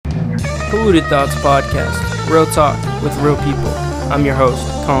Polluted Thoughts Podcast, real talk with real people. I'm your host,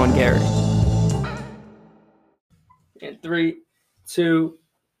 Colin Gary. In 3, 2,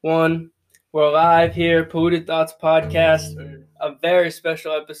 1, we're live here, Polluted Thoughts Podcast. A very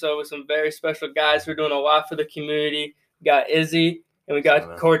special episode with some very special guys. We're doing a lot for the community. We got Izzy and we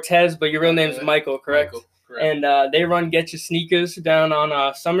got Cortes, but your real name's Michael, correct? Michael, correct. And they run Getcha Sneakers down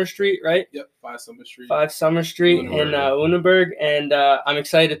on Summer Street, right? Yep, 5 Summer Street. 5 Summer Street in Lunenburg. And I'm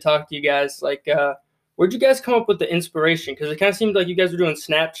excited to talk to you guys. Like, where'd you guys come up with the inspiration? Because it kind of seemed like you guys were doing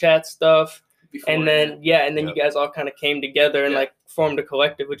Snapchat stuff. Before, and then you guys all kind of came together and like formed a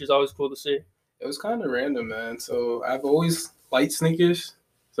collective, which is always cool to see. It was kind of random, man. So I've always liked sneakers.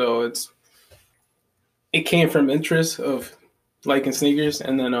 So it came from interest of liking sneakers.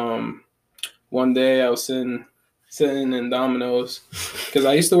 And then one day I was sitting in Domino's because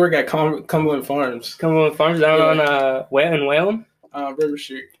I used to work at Cumberland Farms. Cumberland Farms down on Whalen? River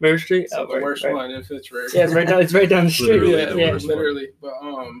Street. River Street? So the worst one in Fitchburg. Yeah, it's right down the street. Literally. But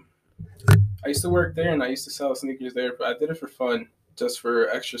I used to work there and I used to sell sneakers there, but I did it for fun, just for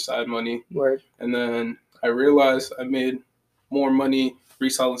extra side money. Word. And then I realized I made more money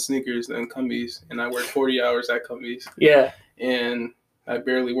reselling sneakers than Cumbies, and I worked 40 hours at Cumbies. Yeah. And I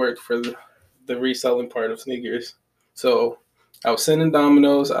barely worked for the reselling part of sneakers. So I was sending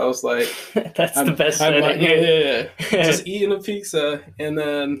Domino's. I was like, that's the best setting. Yeah. Just eating a pizza. And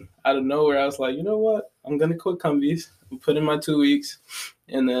then out of nowhere, I was like, you know what? I'm going to quit Cumbies. I'm put in my 2 weeks.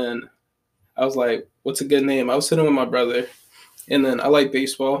 And then I was like, what's a good name? I was sitting with my brother. And then I like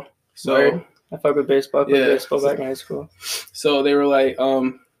baseball. So Word. I fuck with baseball. I played baseball back in high school. So they were like,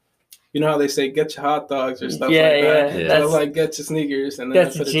 you know how they say get your hot dogs or stuff like that? Yeah. I was like, get your sneakers. And then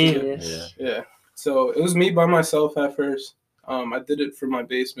that's genius. Yeah. So it was me by myself at first. I did it for my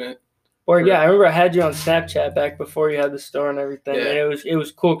basement. I remember I had you on Snapchat back before you had the store and everything. Yeah. And it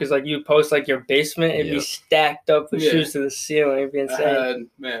was cool because like you post like your basement, it'd be stacked up with shoes to the ceiling. It'd be insane.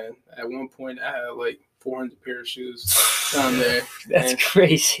 At one point I had like 400 pair of shoes down there. That's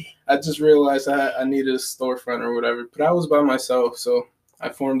crazy. I just realized I needed a storefront or whatever, but I was by myself, so I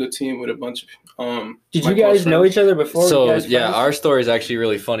formed a team with a bunch of Did you guys know each other before? So our story is actually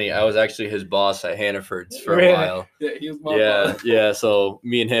really funny. I was actually his boss at Hannaford's for a while. Yeah, he was my boss. Yeah. So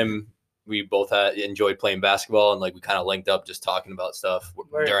me and him, we both enjoyed playing basketball, and like we kind of linked up just talking about stuff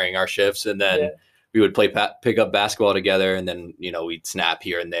during our shifts, and then we would pick up basketball together, and then we'd snap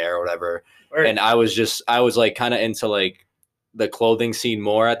here and there or whatever. And I was like kind of into like the clothing scene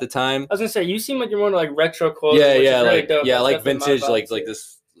more at the time. I was gonna say, you seem like you're more like retro clothing. Yeah, like vintage, like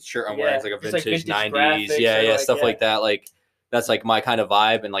this shirt I'm wearing is like a vintage 90s. Stuff like that. Like that's like my kind of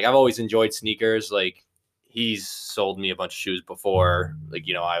vibe. And like I've always enjoyed sneakers. Like he's sold me a bunch of shoes before. Like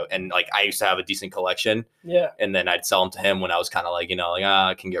I used to have a decent collection. Yeah. And then I'd sell them to him when I was kind of like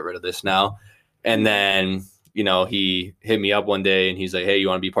I can get rid of this now. And then he hit me up one day and he's like, hey, you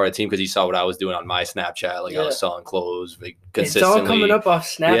want to be part of the team? Because he saw what I was doing on my Snapchat. Like I was selling clothes like consistently. It's all coming up off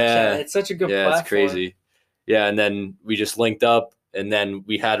Snapchat. Yeah. It's such a good platform. Yeah, it's crazy. Yeah, and then we just linked up and then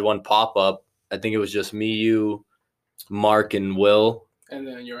we had one pop up. I think it was just me, you, Mark, and Will. And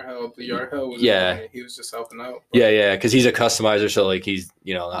then your help was he was just helping out. But. Yeah, because he's a customizer, so like he's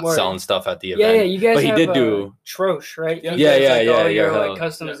not selling stuff at the event. Yeah, you guys. But he did do Trosh, right? Yeah. Your like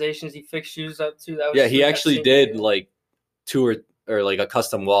customizations, he fixed shoes up too. That was he actually did like 2 or like a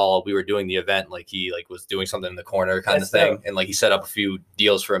custom wall. We were doing the event, like he like was doing something in the corner kind of thing, and like he set up a few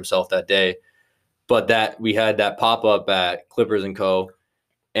deals for himself that day. But that we had that pop up at Clippers and Co.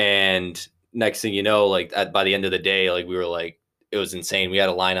 And next thing you know, like by the end of the day, like we were like. It was insane. We had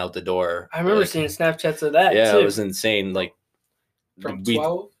a line out the door. I remember seeing Snapchats of that. Yeah, too. It was insane. Like from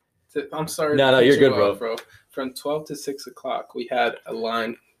 12 to I'm sorry. No, you're good, bro. From 12 to 6 o'clock, we had a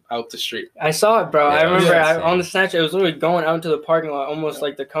line out the street. I saw it, bro. Yeah, I remember on the Snapchat, it was literally going out into the parking lot, almost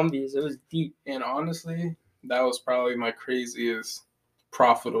like the Cumbies. It was deep. And honestly, that was probably my craziest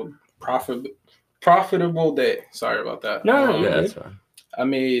profitable day. Sorry about that. No, that's fine. I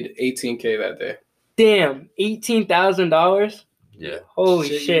made $18K that day. Damn, $18,000. Yeah.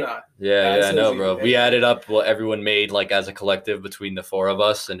 Holy shit. Yeah, I know, bro. We added up what everyone made like as a collective between the 4 of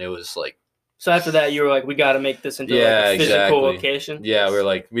us, and it was like. So after that, you were like, we got to make this into like a physical location. Yeah, we were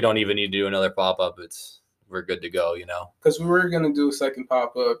like, we don't even need to do another pop up. We're good to go, Because we were gonna do a second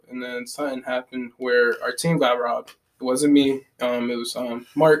pop up, and then something happened where our team got robbed. It wasn't me. It was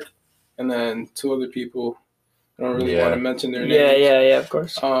Mark, and then 2 other people. I don't really want to mention their names. Yeah, of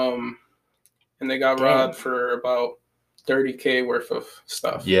course. And they got robbed for about $30K worth of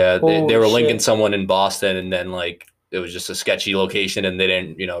stuff. Yeah, they were linking someone in Boston, and then like it was just a sketchy location, and they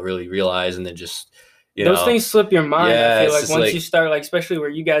didn't really realize, and then just Those things slip your mind. Yeah, I feel it's like just once like- you start, like, especially where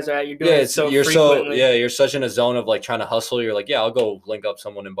you guys are at, you're doing it so you're frequently. you're such in a zone of like trying to hustle. You're like, yeah, I'll go link up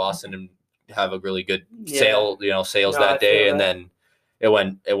someone in Boston and have a really good sales No, that I day, feel and that. then it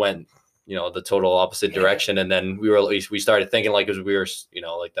went the total opposite direction, and then we started thinking like, because we were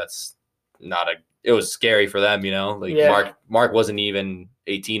like, that's not a, it was scary for them, like Mark wasn't even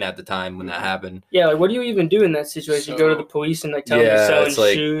 18 at the time when that happened. Yeah, like what do you even do in that situation? You go to the police and like tell them you're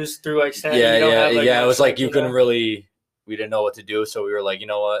selling shoes through like Snap. It was like you couldn't really, we didn't know what to do, so we were like, you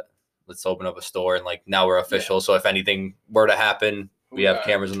know what, let's open up a store, and like now we're official. So if anything were to happen, we have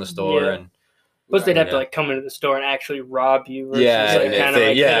cameras in the store, and plus they'd have to like come into the store and actually rob you versus like kind of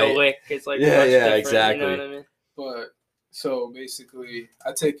like hit a lick. It's like much different, exactly. You know what I mean? But so basically,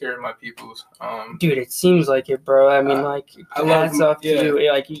 I take care of my peoples. Dude, it seems like it, bro. I mean, like, hats off to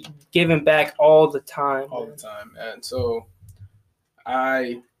you. Like, you giving back all the time. The time. And so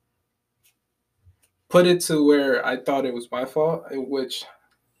I put it to where I thought it was my fault, which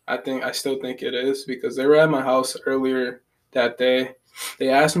I still think it is, because they were at my house earlier that day. They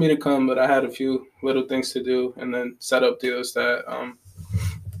asked me to come, but I had a few little things to do and then set up deals that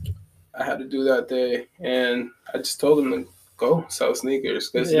I had to do that day. And I just told them to go sell sneakers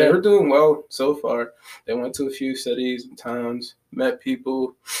because they were doing well so far. They went to a few cities and towns, met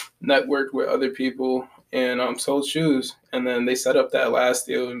people, networked with other people, and sold shoes. And then they set up that last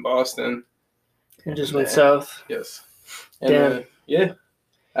deal in Boston. And just went south. Yes. And then,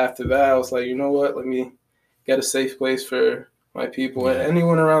 after that, I was like, you know what? Let me get a safe place for my people and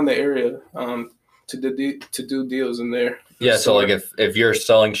anyone around the area to do deals in there. Yeah, so like if you're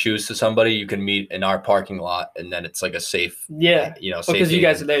selling shoes to somebody, you can meet in our parking lot, and then it's like a safe. Yeah. Safe because you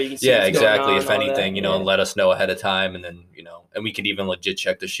guys are there, you can see. Yeah, exactly. If anything, and let us know ahead of time, and then and we could even legit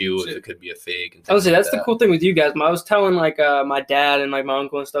check the shoe if it could be a fake. And I would say that's the cool thing with you guys. I was telling like my dad and like my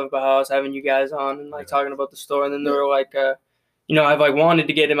uncle and stuff about how I was having you guys on and like talking about the store, and then they were like. I've like wanted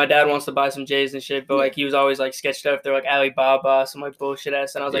to get it. My dad wants to buy some J's and shit, but like he was always like sketched out if they're like Alibaba, some like bullshit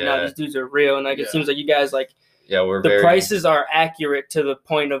ass. And I was like, no, these dudes are real. And like it seems like you guys like the prices are accurate to the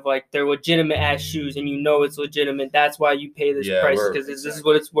point of like they're legitimate ass shoes, and it's legitimate. That's why you pay this price because this is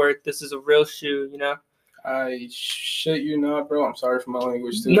what it's worth. This is a real shoe, I shit you not, bro. I'm sorry for my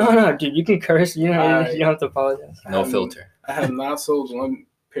language too. No, dude, you can curse. You don't have to apologize. No filter. I have not sold one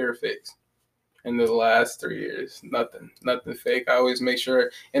pair of fakes in the last 3 years. Nothing fake. I always make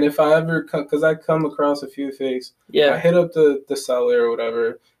sure. And if I ever come, because I come across a few fakes, I hit up the seller or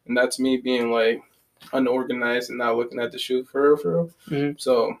whatever, and that's me being like unorganized and not looking at the shoe for real. Mm-hmm.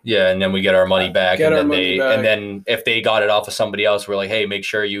 So and then we get our money back, and then if they got it off of somebody else, we're like, hey, make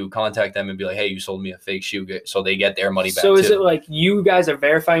sure you contact them and be like, hey, you sold me a fake shoe, so they get their money back. So is it like you guys are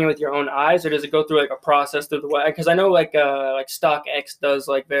verifying it with your own eyes, or does it go through like a process through the web? Because I know like StockX does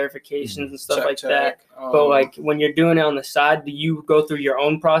like verifications and stuff that. But like when you're doing it on the side, do you go through your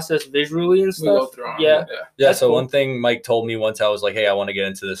own process visually and stuff? We go through That's so cool. One thing Mike told me once, I was like, hey, I want to get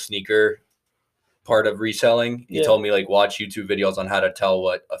into the sneaker part of reselling. He told me like watch YouTube videos on how to tell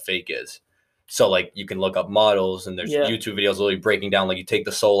what a fake is. So like you can look up models, and there's YouTube videos literally breaking down like you take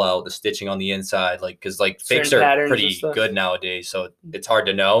the sole out, the stitching on the inside, like because like fakes are pretty good nowadays, so it's hard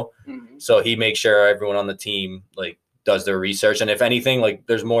to know. Mm-hmm. So he makes sure everyone on the team like does their research, and if anything, like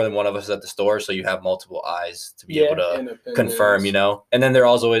there's more than one of us at the store, so you have multiple eyes to be able to confirm, And then there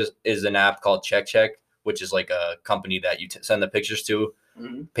also is an app called Check, which is like a company that you send the pictures to.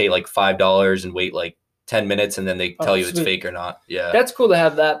 Mm-hmm. Pay like $5 and wait like 10 minutes, and then they tell you it's fake or not. Yeah, that's cool to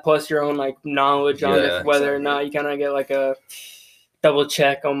have that plus your own like knowledge on it, whether or not you kind of get like a double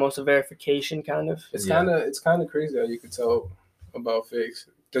check, almost a verification kind of. It's kind of crazy how you could tell about fakes.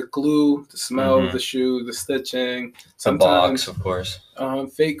 The glue, the smell of the shoe, the stitching. Sometimes, the box, of course.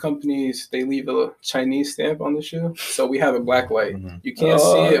 Fake companies, they leave a Chinese stamp on the shoe, so we have a black light. Mm-hmm. You can't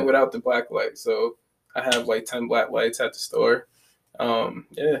see it without the black light. So I have like 10 black lights at the store.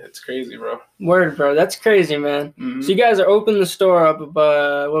 It's crazy, bro. Word, bro. That's crazy, man. Mm-hmm. So you guys are opening the store up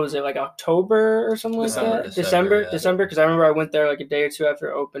what was it, like October or something like that? December? Because I remember I went there like a day or two after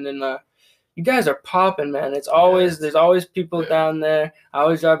it opened, and you guys are popping, man. It's always there's always people down there. I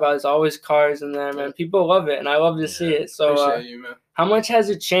always drive by. There's always cars in there, man. People love it, and I love to see it. So, appreciate you, man. How much has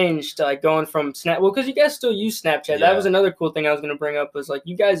it changed, like going from Snap? Well, because you guys still use Snapchat. Yeah. That was another cool thing I was gonna bring up. Was like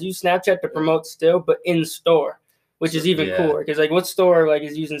you guys use Snapchat to promote still, but in store. Which is even cooler, because like what store like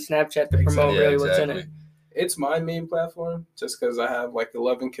is using Snapchat to promote what's in it? It's my main platform, just because I have like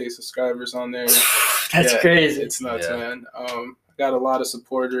 11K subscribers on there. That's crazy. It's nuts, man. I got a lot of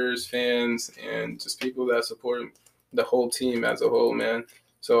supporters, fans, and just people that support the whole team as a whole, man.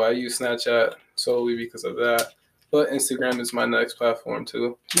 So I use Snapchat solely because of that. But Instagram is my next platform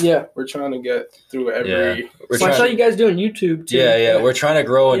too. Yeah. We're trying to get through every. Yeah. So I saw you guys doing YouTube too. Yeah. We're trying to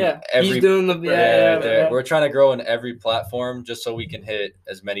grow in every. He's doing the We're trying to grow in every platform just so we can hit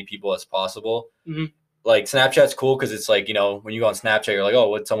as many people as possible. Mm-hmm. Like Snapchat's cool because it's like, you know, when you go on Snapchat, you're like, oh,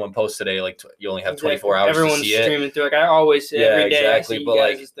 what someone post today? Like you only have 24 hours Everyone's to see it. streaming through. Like I always see every day. Exactly. I see but you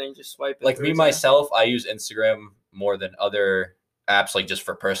like guys' thing just swiping. Like me myself, I use Instagram more than other apps, like just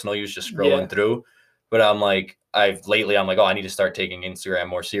for personal use, just scrolling through. But I'm like, I'm like, oh, I need to start taking Instagram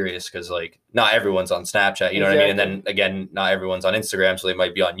more serious because like not everyone's on Snapchat, you know what I mean? And then again, not everyone's on Instagram, so they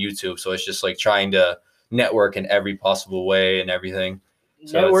might be on YouTube. So it's just like trying to network in every possible way and everything.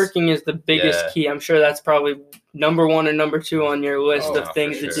 So networking is the biggest key. I'm sure that's probably number 1 or number 2 on your list of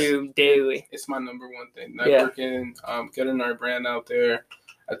things to do daily. It's my number 1 thing. Networking, getting our brand out there.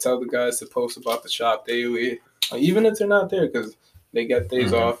 I tell the guys to post about the shop daily, even if they're not there because they get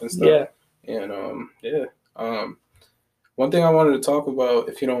days off and stuff. And one thing I wanted to talk about,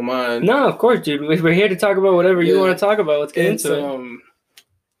 if you don't mind. No, of course, dude. We're here to talk about whatever you want to talk about. Let's get into it.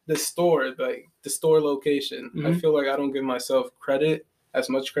 The store, like the store location. I feel like I don't give myself as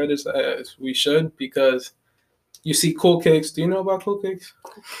much credit as we should because you see Cool Kicks. Do you know about Cool Kicks?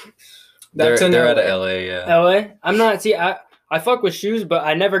 They're out of LA, LA? I'm not. See, I fuck with shoes, but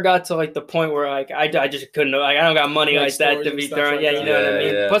I never got to like the point where like I just couldn't. Like I don't got money like that to be throwing. Like you know what I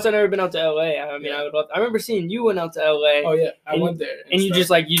mean. Yeah. Plus, I've never been out to LA. I mean, I would love. I remember seeing you went out to LA. Oh yeah, I went there. And you just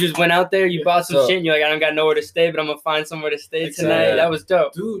went out there. You bought some shit. And you're like, I don't got nowhere to stay, but I'm gonna find somewhere to stay tonight. That was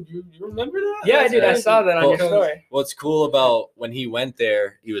dope, dude. You remember that? Yeah, dude. I saw that on your story. What's cool about when he went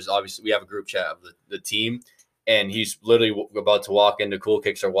there, he was obviously we have a group chat of the team. And he's literally about to walk into Cool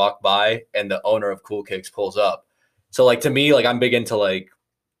Kicks or walk by, and the owner of Cool Kicks pulls up. So like to me, like I'm big into like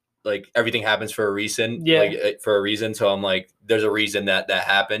everything happens for a reason. For a reason. So I'm like, there's a reason that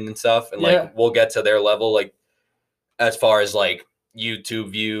happened and stuff. And like we'll get to their level, like as far as like YouTube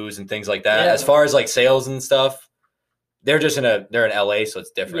views and things like that. As far as like sales and stuff, they're in LA, so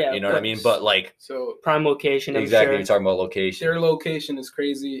it's different. You know what I mean? But like prime location. Exactly. You're talking about location. Their location is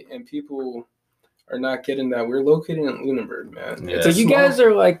crazy, and people are not getting that. We're located in Lunenburg, man. So you guys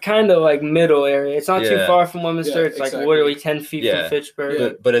are like kind of like middle area. It's not too far from Leominster. It's like literally 10 feet from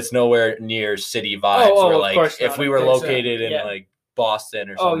Fitchburg. But it's nowhere near city vibes. Where like if we were located in like Boston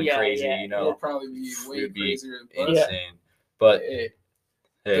or something crazy, you know, it'd probably be way crazier. Insane. But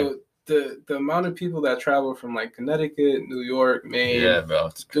the amount of people that travel from like Connecticut, New York, Maine, bro,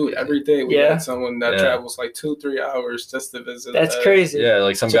 dude, every day we got someone that travels like 2-3 hours just to visit. That's crazy. Yeah,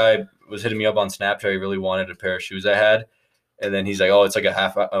 like some guy was hitting me up on Snapchat. He really wanted a pair of shoes I had, and then he's like, "Oh, it's like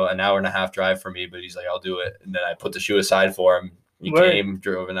an hour and a half drive for me," but he's like, "I'll do it." And then I put the shoe aside for him. He came,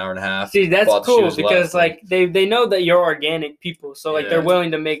 drove an hour and a half. See, that's cool because like they know that you're organic people, so like they're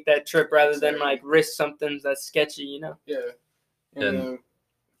willing to make that trip rather than like risk something that's sketchy, you know? Yeah. And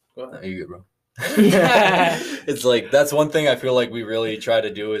go ahead. You good, bro? It's like that's one thing I feel like we really try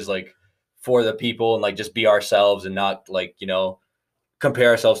to do is like for the people and like just be ourselves and not like, you know, compare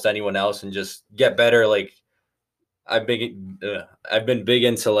ourselves to anyone else and just get better. Like I've been big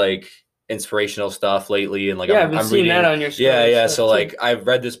into like inspirational stuff lately, and like I've been seeing that on your story. So like I've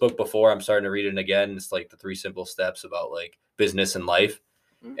read this book before. I'm starting to read it again. It's like the 3 simple steps about like business and life.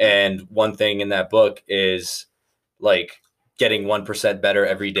 And one thing in that book is like getting 1% better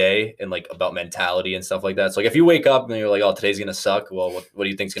every day and like about mentality and stuff like that. So like if you wake up and you're like, oh, today's gonna suck, well, what do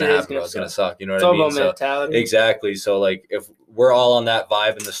you think's gonna happen? It's gonna suck. You know what I mean? It's all about mentality. Exactly. So like if we're all on that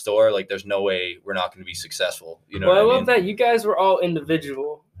vibe in the store, like there's no way we're not gonna be successful. You know what I mean? I love that you guys were all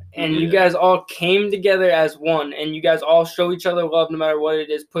individual. And you guys all came together as one, and you guys all show each other love no matter what it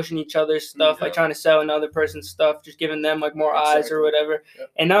is, pushing each other's stuff, like trying to sell another person's stuff, just giving them like more eyes or whatever.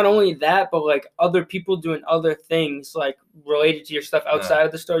 And not only that, but like other people doing other things like related to your stuff outside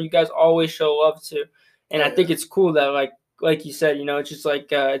of the store, you guys always show love to. And I think it's cool that like you said, you know, it's just like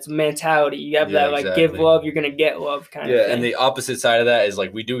it's mentality. You have that like give love, you're gonna get love kind of thing. And the opposite side of that is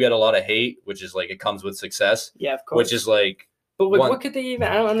like we do get a lot of hate, which is like it comes with success. Yeah, of course. Which is like. But like, what could they even?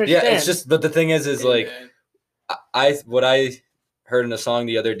 I don't understand. Yeah, it's just. But the thing is like, what I heard in a song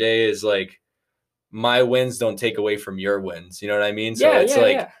the other day is like, my wins don't take away from your wins. You know what I mean? So it's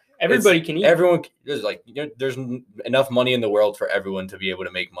like everybody can eat. Everyone there's like there's enough money in the world for everyone to be able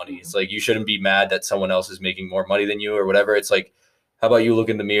to make money. It's like you shouldn't be mad that someone else is making more money than you or whatever. It's like, how about you look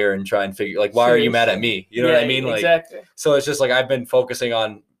in the mirror and try and figure like why are you mad at me? You know what I mean? Like exactly. So it's just like I've been focusing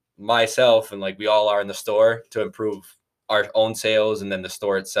on myself and like we all are in the store to improve our own sales and then the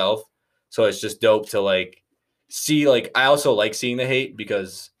store itself. So it's just dope to like see, like, I also like seeing the hate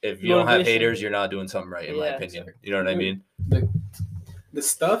because if you don't have haters, you're not doing something right in my opinion. You know what I mean? the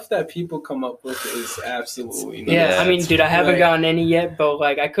stuff that people come up with is absolutely nuts. Yeah, I mean, dude, I haven't Like- gotten any yet, but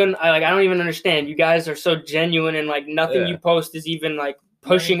like I don't even understand. You guys are so genuine, and like nothing you post is even like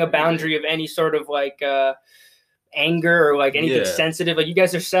pushing a boundary of any sort of like anger or like anything sensitive. Like you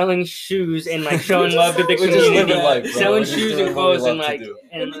guys are selling shoes and like showing love to the community, selling shoes and clothes and like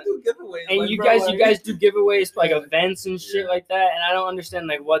and you guys do giveaways like events and shit like that. And I don't understand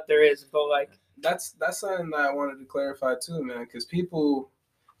like what there is, but like that's something that I wanted to clarify too, man. Because people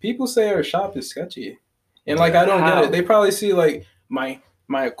say our shop is sketchy, and like I don't get it. They probably see like my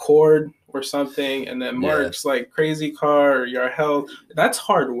Accord or something, and then Mark's like crazy car or Your Health. That's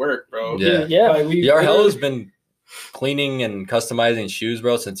hard work, bro. Yeah. Like, Your Health has been cleaning and customizing shoes,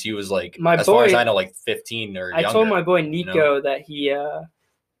 bro, since he was like, far as I know, like 15 or younger. I told my boy Nico that he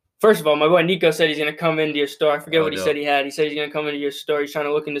first of all, my boy Nico said he's gonna come into your store. I forget what he said he had. He said he's gonna come into your store. He's trying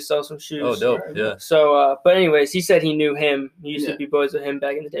to look to sell some shoes. Oh, dope. Yeah. So but anyways, he said he knew him. He used to be boys with him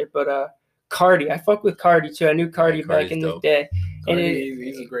back in the day. But Cardi, I fuck with Cardi too. I knew Cardi back in the day. Cardi,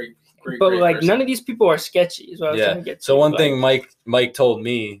 he's a great but like person. none of these people are sketchy is what I was trying to get to. So one thing Mike told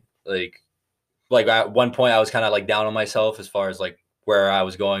me, like at one point I was kind of like down on myself as far as like where I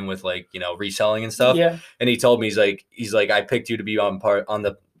was going with like, you know, reselling and stuff. Yeah. And he told me, he's like, I picked you to be on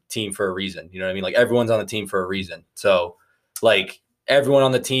the team for a reason. You know what I mean? Like everyone's on the team for a reason. So like everyone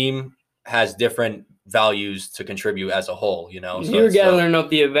on the team has different values to contribute as a whole, you know? So you're gathering up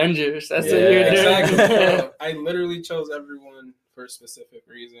the Avengers. That's what you're doing. Exactly. I literally chose everyone for a specific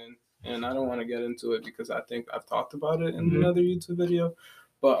reason. And I don't want to get into it because I think I've talked about it in another YouTube video.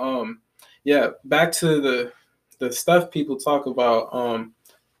 But yeah, back to the stuff people talk about.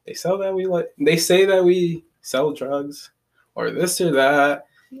 They say that we sell drugs or this or that.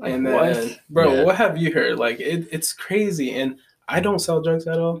 Like, and then, bro, what have you heard? Like it's crazy. And I don't sell drugs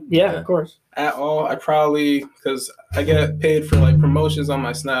at all. Yeah, of course. At all. I probably, because I get paid for like promotions on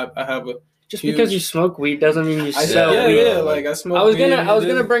my Snap. I have a just because you smoke weed doesn't mean you sell weed. Yeah, like I smoke. I was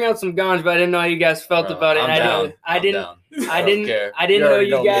gonna bring out some ganj, but I didn't know how you guys felt about it. I didn't know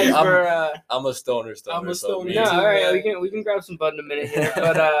you guys were. I'm a stoner. I'm a stoner. No, all right, we can grab some bud in a minute here,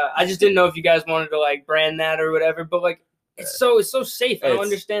 but I just didn't know if you guys wanted to like brand that or whatever. But like, it's so safe. I don't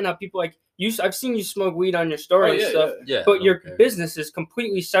understand how people like you. I've seen you smoke weed on your story and stuff. Yeah, but your business is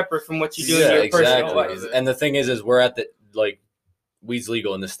completely separate from what you do in your personal life. And the thing is we're at the like. Weed's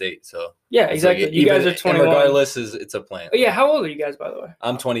legal in the state, so yeah, exactly. Like, you guys are 21. Regardless, it's a plant. Oh, yeah, how old are you guys, by the way?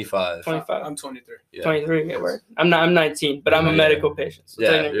 I'm 25. 25. I'm 23. Yeah. 23. Okay, word. I'm 19, but I'm a medical patient, so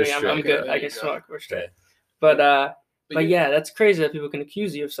technically I'm good. I can smoke. We're straight. But yeah, that's crazy that people can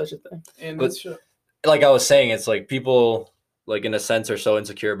accuse you of such a thing. And but like I was saying, it's like people, like in a sense, are so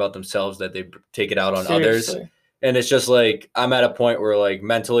insecure about themselves that they take it out on others, and it's just like I'm at a point where like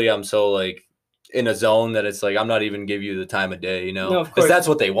mentally I'm so like. In a zone that it's like I'm not even give you the time of day, you know, because that's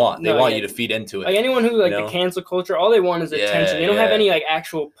what they want. They want you to feed into it. Like anyone who like the cancel culture, all they want is attention. They don't have any like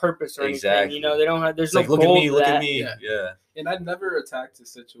actual purpose or anything. You know, they don't have. There's no like, goal. Look at me. Yeah. And I never attacked the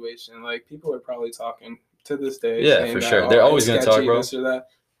situation. Like people are probably talking to this day. Yeah, for sure. They're always gonna talk, bro. This or that.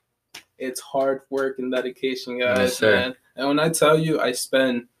 It's hard work and dedication, guys, man. And when I tell you, I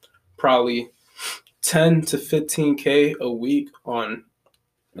spend probably 10 to 15K a week on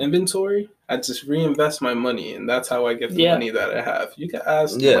inventory. I just reinvest my money, and that's how I get the money that I have. You can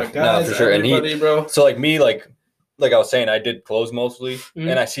ask my guys, for sure. Everybody, bro. So like me, like I was saying, I did clothes mostly,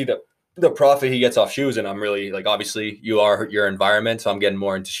 and I see the profit he gets off shoes, and I'm really like obviously you are your environment, so I'm getting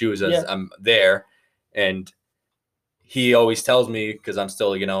more into shoes as I'm there, and he always tells me because I'm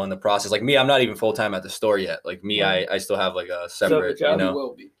still in the process. Like me, I'm not even full time at the store yet. Like me, I still have like a separate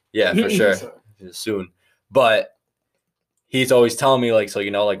will be. Yeah, for sure, soon, but. He's always telling me like, so,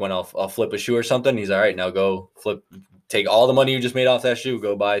 like when I'll flip a shoe or something, he's all right, now go take all the money you just made off that shoe,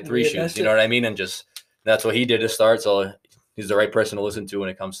 go buy 3 shoes. You know what I mean? And just, that's what he did to start. So he's the right person to listen to when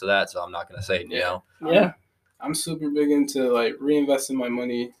it comes to that. So I'm not going to say, you know? Yeah. I'm super big into like reinvesting my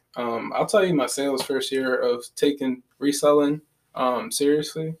money. I'll tell you my sales first year of taking reselling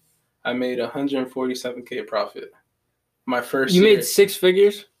seriously. I made 147K profit. My first year. You made 6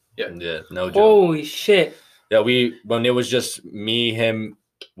 figures? Yeah, no joke. Holy shit. Yeah, when it was just me, him,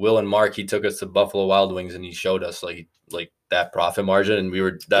 Will, and Mark, he took us to Buffalo Wild Wings and he showed us like that profit margin, and we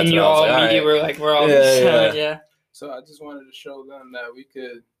were. That's and you all immediately were like, we're all yeah. So I just wanted to show them that we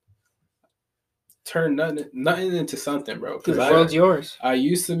could turn nothing into something, bro. Because the world's yours. I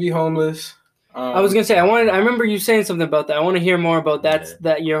used to be homeless. I was gonna say I remember you saying something about that. I want to hear more about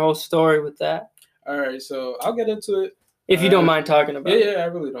that your whole story with that. All right, so I'll get into it if you don't mind talking about it. Yeah, I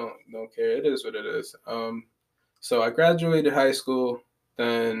really don't care. It is what it is. So I graduated high school,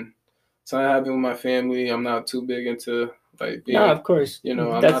 then something happened with my family. I'm not too big into Like, No, of course. I'm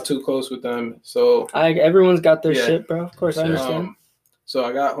not too close with them. So everyone's got their shit, bro. Of course, I understand. So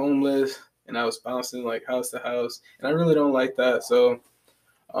I got homeless and I was bouncing like house to house, and I really don't like that. So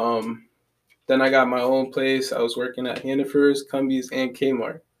then I got my own place. I was working at Hannaford's, Cumbies, and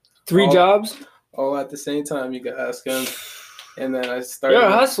Kmart. 3 jobs? All at the same time, you can ask him. And then I started. You're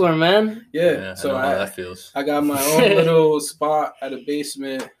a hustler, man. Yeah. So I know how that feels. I got my own little spot at a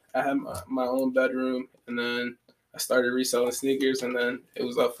basement. I had my own bedroom, and then I started reselling sneakers, and then it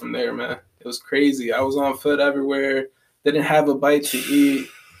was up from there, man. It was crazy. I was on foot everywhere. Didn't have a bite to eat.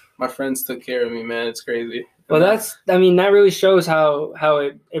 My friends took care of me, man. It's crazy. Well, that really shows how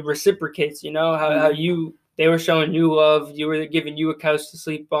it reciprocates, you know, how they were showing you love. You were giving you a couch to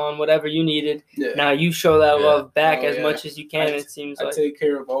sleep on, whatever you needed. Yeah. Now you show that love back as much as you can, it seems like. I take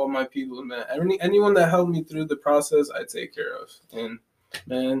care of all my people, man. Anyone that helped me through the process, I take care of. And,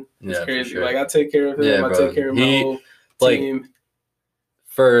 man, it's crazy. Sure. Like, I take care of him. I take care of my whole team.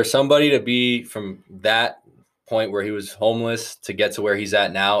 For somebody to be from that point where he was homeless to get to where he's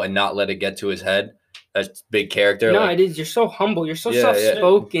at now and not let it get to his head, that's big character. No, it is. You're so humble. You're so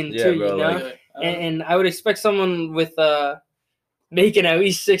soft-spoken, too, bro, you know? Like, and I would expect someone with making at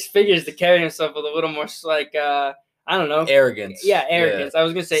least 6 figures to carry himself with a little more, like, I don't know. Arrogance. Yeah, arrogance. I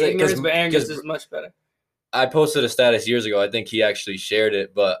was going to say ignorance, but arrogance is much better. I posted a status years ago. I think he actually shared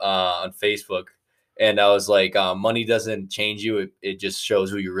it, but on Facebook. And I was like, money doesn't change you. It just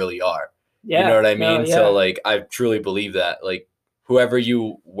shows who you really are. Yeah. You know what I mean? No, yeah. So, like, I truly believe that. Like, whoever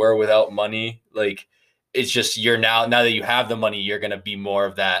you were without money, like, it's just you're now that you have the money, you're going to be more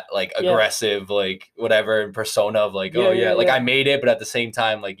of that, like, aggressive, like, whatever persona of, like, like, I made it, but at the same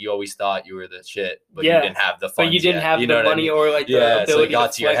time, like, you always thought you were the shit, but you didn't have the funds. But you didn't have the money or, like, the ability so it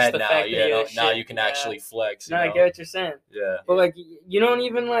got to your head the now. Yeah, now you can actually flex. No, I get what you're saying. Yeah. But, like, you don't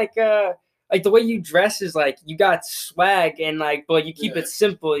even, like the way you dress is like you got swag and like, but you keep it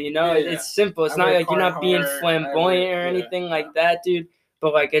simple, you know. It's simple. It's not like you're not being flamboyant or anything like that, dude.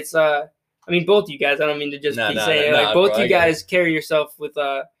 But like it's I mean, both you guys. I don't mean to just keep saying it. Like both you guys carry yourself with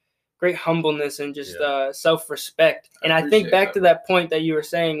great humbleness and just self-respect. And I think back to that point that you were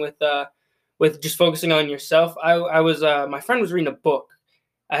saying with just focusing on yourself. I was my friend was reading a book.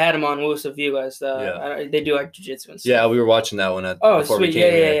 I had him on Luis Avila's. They do like jiu-jitsu and stuff. Yeah, we were watching that one. Before sweet.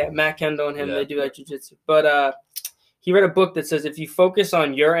 Yeah. Matt Kendall and him, they do like jiu-jitsu. But he read a book that says if you focus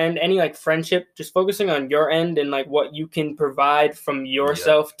on your end, any like friendship, just focusing on your end and like what you can provide from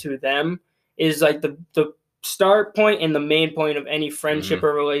yourself to them is like the start point and the main point of any friendship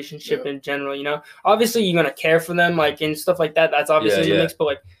or relationship in general. You know, obviously you're gonna care for them, like and stuff like that. That's obviously the mix, but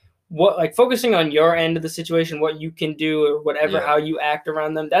like. What like focusing on your end of the situation, what you can do or whatever, how you act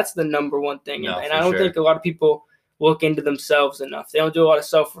around them, that's the number one thing. And I don't think a lot of people look into themselves enough. They don't do a lot of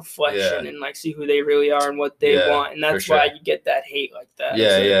self-reflection and like see who they really are and what they want. And that's why you get that hate like that.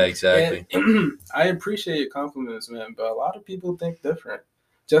 Yeah, exactly. And I appreciate your compliments, man, but a lot of people think different.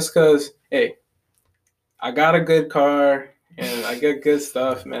 Just because, hey, I got a good car and I get good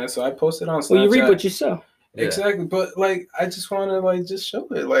stuff, man. So I posted on Snapchat. Well, you reap what you sow. Yeah. Exactly, but like I just want to like just show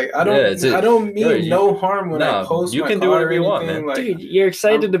it. Like I don't mean no harm when I post. You my can car do whatever you want, man. Like, dude, you're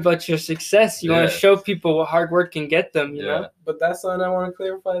excited about your success. You want to show people what hard work can get them. You know. But that's something I want to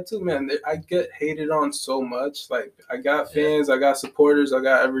clarify too, man. I get hated on so much. Like I got fans, I got supporters, I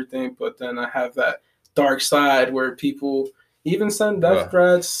got everything. But then I have that dark side where people. Even send death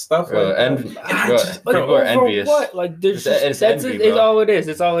threats, stuff like that. People are envious. What? Like, there's it's all it is.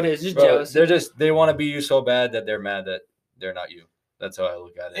 It's all it is. Just jealousy. They want to be you so bad that they're mad that they're not you. That's how I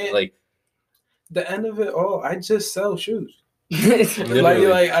look at it. And like the end of it all, I just sell shoes. I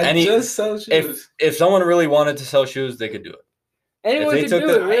just sell shoes. If someone really wanted to sell shoes, they could do it. Anyone can do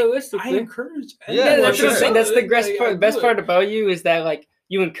it. Realistically, I encourage. That's what I'm saying. That's the best part about you is that like.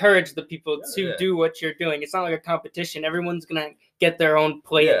 You encourage the people to do what you're doing. It's not like a competition. Everyone's gonna get their own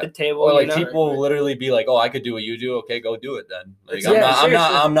plate at the table. Or like people will literally be like, "Oh, I could do what you do. Okay, go do it then." Like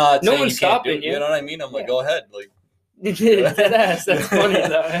I'm not. No one's stopping you. You know what I mean? I'm like, go ahead. Like that's funny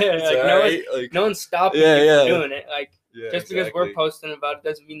though. No one's stopping you from doing it. Like just because we're posting about it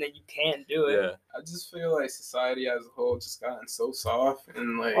doesn't mean that you can't do it. Yeah. I just feel like society as a whole just gotten so soft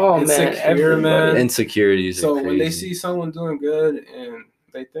and like insecure, man. Insecurities. So when they see someone doing good and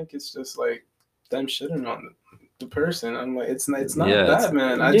they think it's just like them shitting on the person. I'm like, it's not that,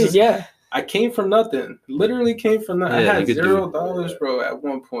 man. I came from nothing. Literally came from nothing. I had $0, bro, at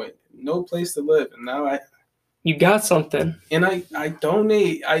one point. No place to live, and now you got something. And I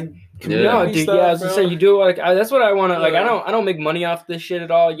donate. I no, dude. Stuff, I was gonna say you do like that's what I want to like. I don't make money off this shit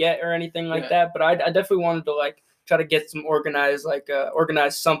at all yet or anything like that. But I definitely wanted to like try to get some organized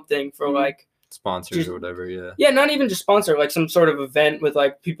something for like. sponsors or whatever. Yeah. Yeah, not even just sponsor, like some sort of event with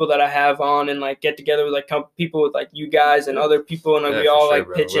like people that I have on, and like get together with like people with like you guys and other people, and like we all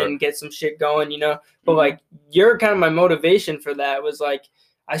like pitch in and get some shit going, you know. But like you're kind of my motivation for that was like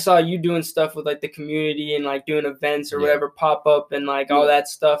I saw you doing stuff with like the community and like doing events or whatever, pop up and like all that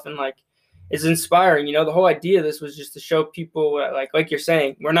stuff, and like it's inspiring, you know. The whole idea of this was just to show people like you're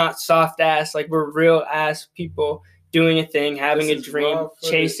saying, we're not soft ass, like we're real ass people doing a thing, having a dream,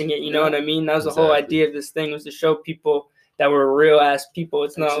 chasing it, you know what I mean? That was the whole idea of this thing, was to show people that we're real ass people.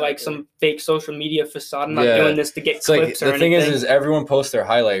 It's not like some fake social media facade. I'm not doing this to get clips or anything. The thing is everyone posts their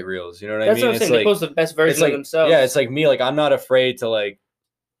highlight reels, you know what I mean? That's what I'm saying. They post the best version of themselves. Yeah, it's like me, like I'm not afraid to like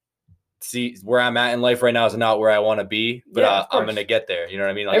see where I'm at in life right now is not where I want to be, but I'm going to get there, you know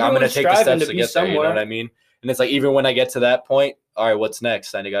what I mean? Like I'm going to take the steps to get there, you know what I mean? And it's like even when I get to that point, all right, what's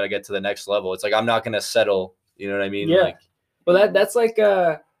next? I got to get to the next level. It's like I'm not going to settle. You know what I mean? Yeah. Like, well, that's like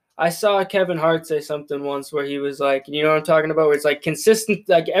I saw Kevin Hart say something once where he was like, you know what I'm talking about? Where it's like consistent,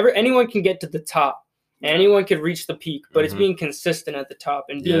 like anyone can get to the top, and anyone could reach the peak, but it's being consistent at the top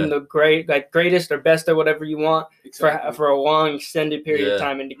and being the greatest or best or whatever you want for a long extended period of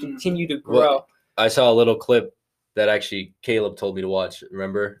time, and to continue to grow. Well, I saw a little clip that actually Caleb told me to watch.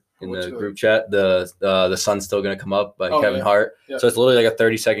 Remember? In the group chat, the sun's still gonna come up by Kevin Hart. Yeah. So it's literally like a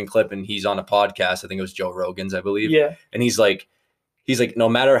 30-second clip, and he's on a podcast. I think it was Joe Rogan's, I believe. Yeah. And he's like, no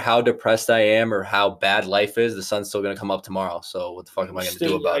matter how depressed I am or how bad life is, the sun's still gonna come up tomorrow. So what the fuck am I gonna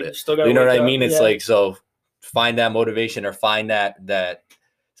do about it? You know what I mean? It's like, so find that motivation, or find that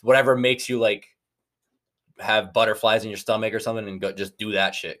whatever makes you like have butterflies in your stomach or something, and go just do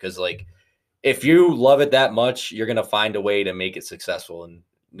that shit. Because like if you love it that much, you're gonna find a way to make it successful, and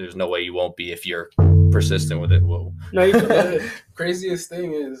there's no way you won't be if you're persistent with it. Whoa. No, the craziest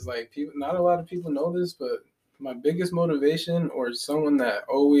thing is like people. Not a lot of people know this, but my biggest motivation, or someone that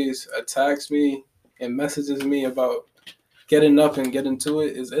always attacks me and messages me about getting up and getting to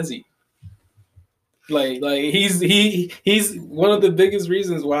it, is Izzy. Like he's one of the biggest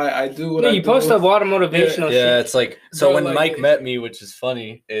reasons why I do what I do. You post a lot of motivational shit. Yeah, it's like, so when Mike met me, which is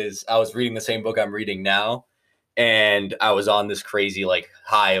funny, is I was reading the same book I'm reading now. And I was on this crazy like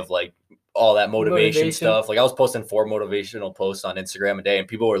high of like all that motivation stuff. Like I was posting 4 motivational posts on Instagram a day, and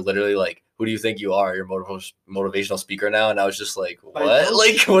people were literally like, "Who do you think you are? You're a motivational speaker now." And I was just like, "What?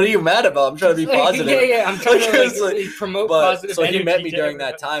 Like, what are you mad about? I'm trying to be positive." Yeah. I'm trying to like promote positive. So he met me during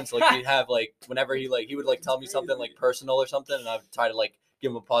that time. So like we'd have like whenever he would like tell me something like personal or something, and I would try to like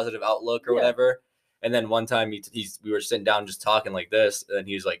give him a positive outlook or whatever. And then one time we were sitting down just talking like this, and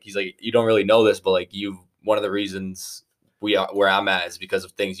he's like, "You don't really know this, but like one of the reasons we are where I'm at is because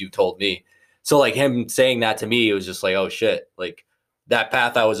of things you told me." So like him saying that to me, it was just like, oh shit, like that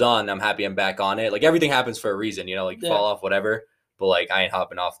path I was on, I'm happy I'm back on it. Like everything happens for a reason, you know, like fall off, whatever. But like I ain't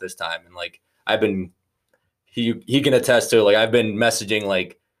hopping off this time. And like he can attest to it. Like I've been messaging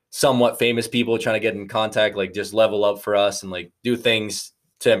like somewhat famous people trying to get in contact, like just level up for us and like do things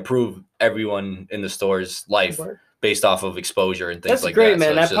to improve everyone in the store's life. Based off of exposure and things like that. That's great,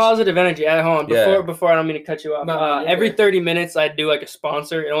 man. So that positive energy. Hold on. Before I don't mean to cut you off. Every 30 minutes, I do like a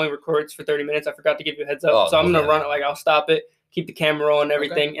sponsor. It only records for 30 minutes. I forgot to give you a heads up. So I'm going to run it. Like I'll stop it, keep the camera rolling and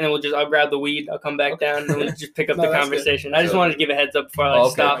everything. And then I'll grab the weed. I'll come back down and we'll just pick up the conversation. I just wanted to give a heads up before I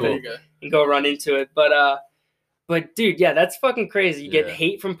stop it and go run into it. But dude, that's fucking crazy. You get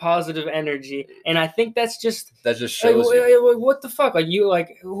hate from positive energy. And I think that just shows you. What the fuck? Like you,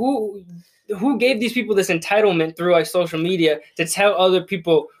 like who gave these people this entitlement through like social media to tell other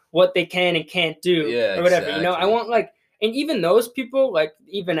people what they can and can't do or whatever? Exactly. You know, I want like, and even those people, like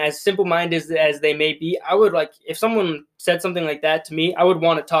even as simple-minded as they may be, I would like, if someone said something like that to me, I would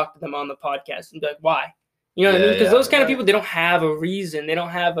want to talk to them on the podcast and be like, why? You know what I mean? Because those kind of people, they don't have a reason. They don't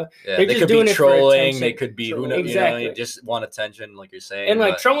have a. They're just doing it for attention. They could be trolling. Exactly. You know, just want attention, like you're saying. And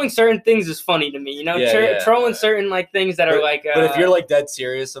like trolling certain things is funny to me. You know, trolling certain like things that are like. But if you're like dead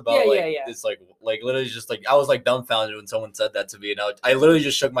serious about it's like literally just like I was like dumbfounded when someone said that to me, and I literally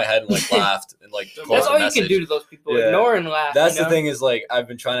just shook my head and like laughed and like. That's all you can do to those people. Ignore and laugh. That's the thing is like I've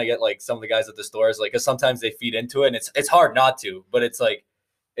been trying to get like some of the guys at the stores like because sometimes they feed into it and it's hard not to, but it's like.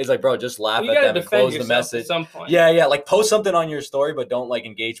 It's like, bro, just laugh at them and close the message. At some point. Yeah. Like post something on your story, but don't like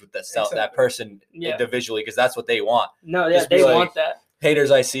engage with that person individually because that's what they want. No, they want that. Haters,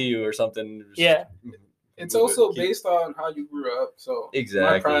 I see you or something. It's also based on how you grew up. So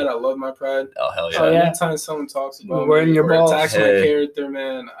exactly. My pride, I love my pride. Oh hell yeah! So anytime someone talks about me or attacks my character,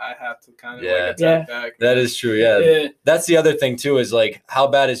 man, I have to kind of like attack back. That is true. Yeah. That's the other thing too. Is like, how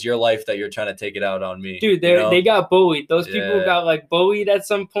bad is your life that you're trying to take it out on me? Dude, they got bullied. Those people got like bullied at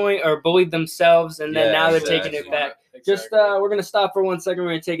some point or bullied themselves, and then now they're taking it back. Just we're gonna stop for 1 second.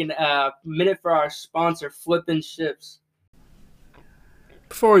 We're gonna take a minute for our sponsor, Flippin' Ships.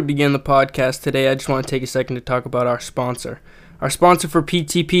 Before we begin the podcast today, I just want to take a second to talk about our sponsor. Our sponsor for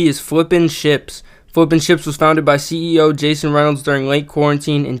PTP is Flippin' Ships. Flippin' Ships was founded by CEO Jason Reynolds during late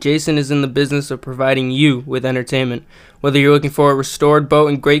quarantine, and Jason is in the business of providing you with entertainment. Whether you're looking for a restored boat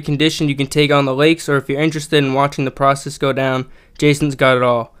in great condition you can take on the lakes, or if you're interested in watching the process go down, Jason's got it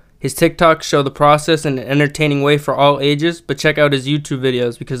all. His TikToks show the process in an entertaining way for all ages, but check out his YouTube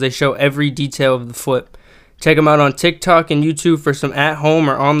videos because they show every detail of the flip. Check him out on TikTok and YouTube for some at-home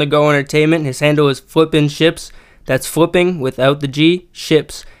or on-the-go entertainment. His handle is Flippin' Ships. That's flipping without the G,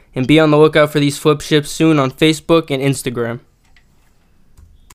 ships. And be on the lookout for these flip ships soon on Facebook and Instagram.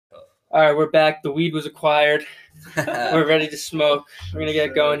 All right, we're back. The weed was acquired. We're ready to smoke. We're going to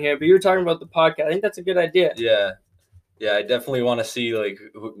get going here. But you were talking about the podcast. I think that's a good idea. Yeah, I definitely want to see, like,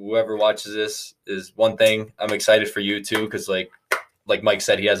 whoever watches this is one thing. I'm excited for you, too, because, like Mike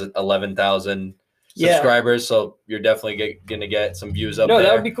said, he has 11,000 subscribers, so you're definitely going to get some views up there. No,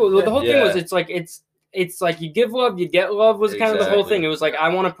 that would be cool. The whole thing was it's like you give love, you get love was kind of the whole thing. It was like, I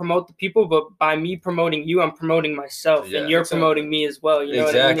want to promote the people, but by me promoting you, I'm promoting myself, and you're promoting me as well. You know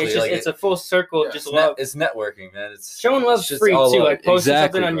what I mean? It's just it's a full circle of just love. It's networking, man. It's showing love's free too. Like posting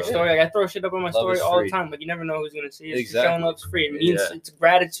something on your story. Like I throw shit up on my story all the time. Like you never know who's gonna see it. Showing love's free. It means it's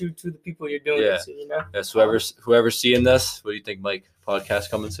gratitude to the people you're doing it to. You know. Yeah. So whoever's seeing this, what do you think, Mike? Podcast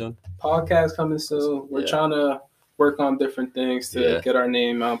coming soon. Podcast coming soon. We're trying to work on different things to get our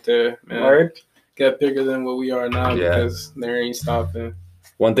name out there, man. Word. Get bigger than what we are now because there ain't stopping.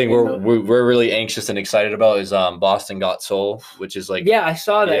 One thing we're really anxious and excited about is Boston Got Soul, which is like I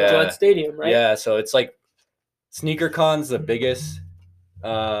saw that Gillette Stadium, right? Yeah, so it's like SneakerCon's the biggest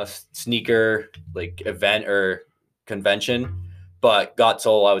sneaker like event or convention, but Got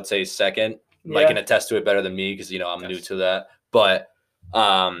Soul I would say is second. Mike can attest to it better than me because I'm new to that, but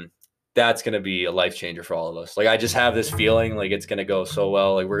that's going to be a life changer for all of us. Like, I just have this feeling like it's going to go so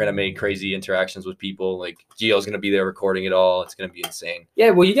well. Like, we're going to make crazy interactions with people. Like, Gio's going to be there recording it all. It's going to be insane. Yeah,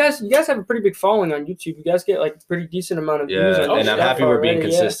 well, you guys have a pretty big following on YouTube. You guys get, like, a pretty decent amount of views. Yeah, and I'm happy we're being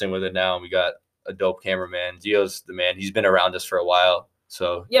consistent with it now. We got a dope cameraman. Gio's the man. He's been around us for a while.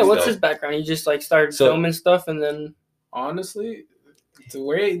 So yeah, what's his background? He just, like, started filming stuff and then... Honestly... The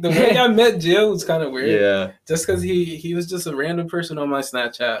way I met Gio was kind of weird. Yeah. Just because he was just a random person on my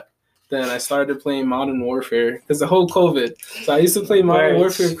Snapchat. Then I started playing Modern Warfare because the whole COVID. So I used to play Modern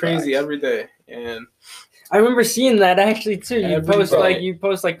Warfare crazy every day. And I remember seeing that actually too. You post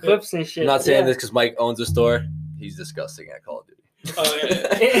clips and shit. I'm not saying this because Mike owns a store. He's disgusting at Call of Duty. Oh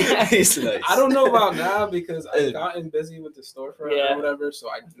yeah. He's nice. I don't know about now because I've gotten busy with the storefront or whatever, so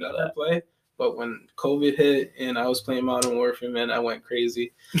I never play. But when COVID hit and I was playing Modern Warfare, man, I went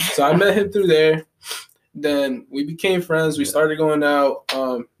crazy. So I met him through there. Then we became friends. We started going out,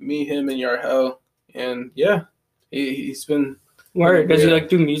 me, him, and Yarhel. And he's been. Word. Does he like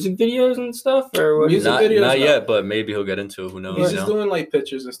do music videos and stuff? Or what? Videos? Not yet, but maybe he'll get into it. Who knows? He's just doing like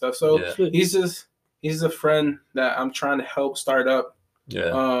pictures and stuff. So he's a friend that I'm trying to help start up.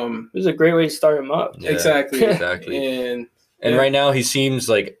 Yeah. This is a great way to start him up. Yeah, exactly. And right now he seems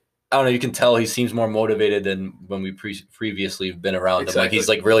like, I don't know, you can tell he seems more motivated than when we previously have been around him. Like he's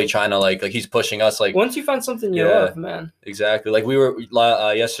like really trying to like he's pushing us. Like once you find something you love, man. Exactly. Like we were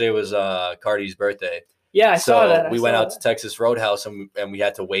yesterday was Cardi's birthday. Yeah, I saw that. We went out to Texas Roadhouse and we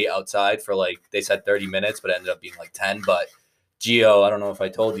had to wait outside for like they said 30 minutes, but it ended up being like 10. But Gio, I don't know if I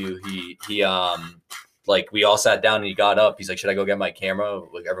told you, he like we all sat down and he got up. He's like, should I go get my camera?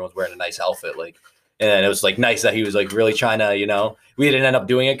 Like everyone's wearing a nice outfit, like. And it was like nice that he was like really trying to, we didn't end up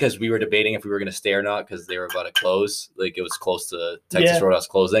doing it because we were debating if we were going to stay or not because they were about to close. Like it was close to Texas Roadhouse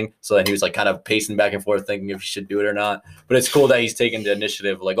closing. So then he was like kind of pacing back and forth thinking if he should do it or not. But it's cool that he's taking the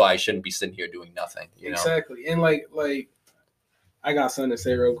initiative. Like, I shouldn't be sitting here doing nothing. Exactly. And like I got something to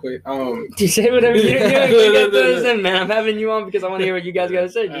say real quick. You say whatever you're doing. You got those in, man. I'm having you on because I want to hear what you guys got to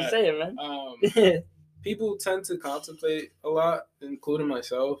say. Just say it, man. People tend to contemplate a lot, including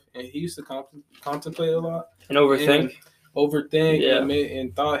myself, and he used to contemplate a lot and overthink,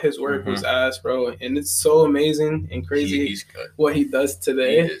 and thought his work was ass, bro. And it's so amazing and crazy what he does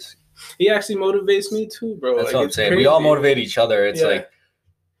today. He actually motivates me too, bro. That's what I'm saying. Crazy. We all motivate each other. It's like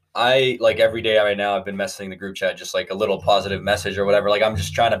I like every day right now I've been messaging the group chat just like a little positive message or whatever. Like I'm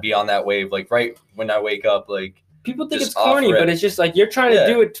just trying to be on that wave. Like right when I wake up, like. People think it's corny, but it's just like you're trying to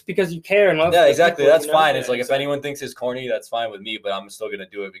do it because you care and love. Yeah, exactly. People, that's fine. It's like if anyone thinks it's corny, that's fine with me. But I'm still gonna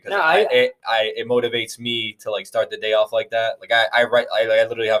do it because it motivates me to like start the day off like that. Like I write. I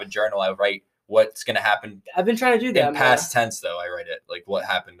literally have a journal. I write what's gonna happen. I've been trying to do that. In past tense though, I write it like what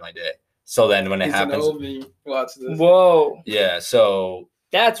happened in my day. So then when it He's happens, an OB. Watch this. Whoa, yeah. So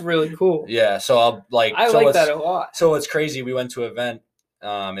that's really cool. yeah. So I'll like. I so like it's- that a lot. So it's crazy. We went to an event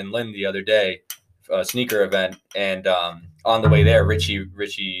in Lynn the other day, a sneaker event, and on the way there, Richie.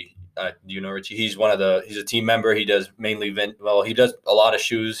 Do you know Richie? He's a team member. He does mainly he does a lot of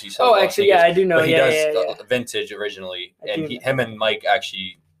shoes. He sells a lot of Actually, sneakers, yeah, I do know. but he Yeah, does yeah. vintage originally, I and do know. him and Mike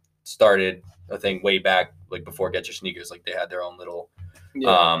actually started a thing way back, like before Getcha Sneakers. Like they had their own little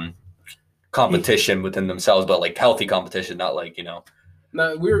competition within themselves, but like healthy competition, not like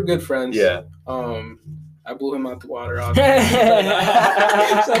No, we were good friends. Yeah. I blew him out the water. Shout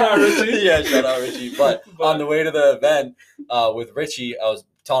out Richie. Yeah, shout out Richie. But on the way to the event with Richie, I was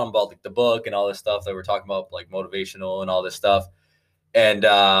telling him about like the book and all this stuff that we're talking about, like motivational and all this stuff. And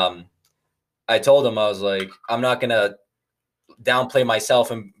I told him, I was like, I'm not gonna downplay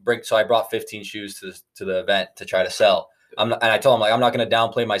myself and bring. So I brought 15 shoes to the event to try to sell. And I told him, like, I'm not gonna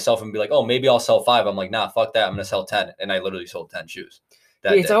downplay myself and be like, oh, maybe I'll sell 5. I'm like, nah, fuck that. I'm gonna sell 10. And I literally sold 10 shoes.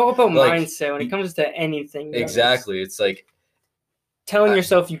 It's all about like, mindset when it comes to anything. Exactly. It's like telling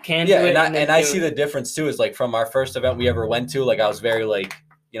yourself you can do it. And I see the difference too, is like from our first event we ever went to, like I was very like,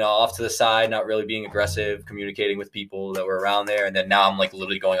 off to the side, not really being aggressive, communicating with people that were around there. And then now I'm like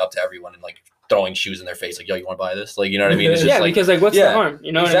literally going up to everyone and like throwing shoes in their face, like, yo, you want to buy this? Like, you know what I mean? It's just because like, what's the harm?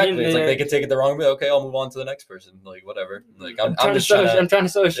 You know exactly. what I mean? It's like they could take it the wrong way. Okay, I'll move on to the next person. Like, whatever. Like, I'm trying to sell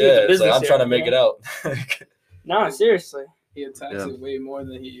shoes. Yeah, it's like, I'm trying to make it out. No, seriously. He attacks it way more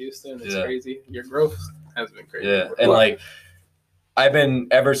than he used to, and it's crazy. Your growth has been crazy. Yeah, and like I've been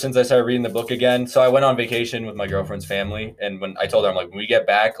ever since I started reading the book again. So I went on vacation with my girlfriend's family, and when I told her, I'm like, when we get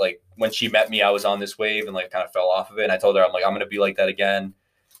back, like when she met me, I was on this wave and like kind of fell off of it. And I told her, I'm like, I'm gonna be like that again.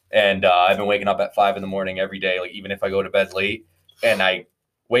 And I've been waking up at 5 a.m. every day, like even if I go to bed late, and I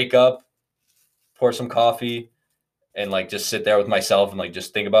wake up, pour some coffee, and like just sit there with myself and like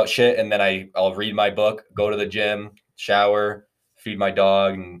just think about shit. And then I'll read my book, go to the gym, shower, feed my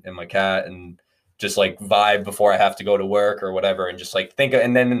dog and my cat, and just like vibe before I have to go to work or whatever, and just like think.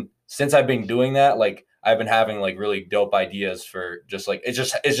 And then since I've been doing that, like I've been having like really dope ideas for just like it's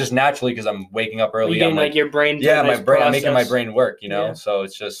just naturally because I'm waking up early. I'm like your brain. Yeah, my brain. I'm making my brain work. So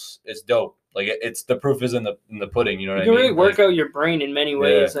it's dope. Like it's the proof is in the pudding. You know what I mean? You can really work out your brain in many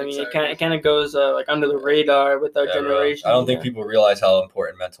ways. I mean, it kind of goes like under the radar with our generation. Bro. I don't think people realize how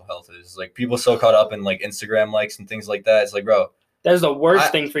important mental health is. Like people so caught up in like Instagram likes and things like that. It's like, bro, that's the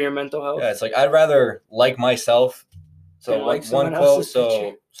worst thing for your mental health. Yeah, it's like I'd rather like myself. So like one quote.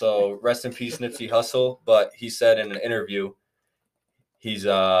 So rest in peace, Nipsey Hussle. But he said in an interview, he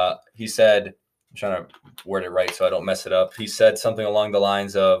said, I'm trying to word it right so I don't mess it up. He said something along the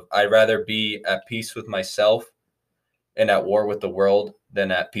lines of, I'd rather be at peace with myself and at war with the world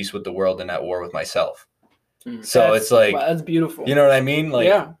than at peace with the world and at war with myself. So it's like, wow, that's beautiful. You know what I mean? Like,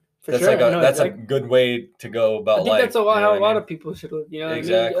 yeah, for that's sure. like that's a good way to go about life. I think that's how a lot of people should live. You know what I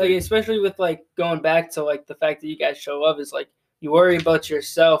mean? Like, especially with like going back to like the fact that you guys show up is like you worry about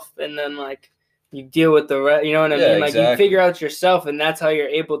yourself and then like you deal with the rest. You know what I mean? Like you figure out yourself, and that's how you're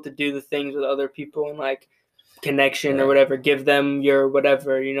able to do the things with other people and like connection or whatever. Give them your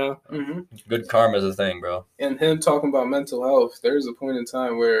whatever. You know. Mm-hmm. Good karma is a thing, bro. And him talking about mental health. There's a point in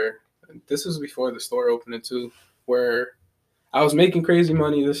time where this was before the store opening too, where I was making crazy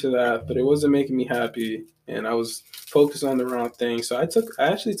money, this or that, but it wasn't making me happy, and I was focused on the wrong thing. So I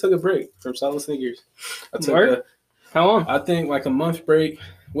actually took a break from selling sneakers. How long? I think like a month break,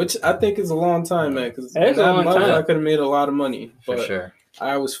 which I think is a long time, man. Because in that month I could have made a lot of money, but for sure.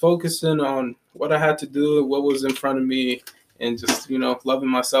 I was focusing on what I had to do, what was in front of me, and just loving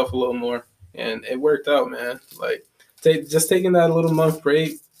myself a little more, and it worked out, man. Like just taking that little month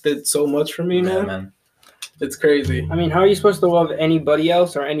break did so much for me, man. It's crazy. I mean, how are you supposed to love anybody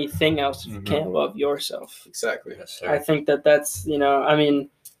else or anything else if you can't love yourself? Exactly. Yes, sir. I think that's, I mean,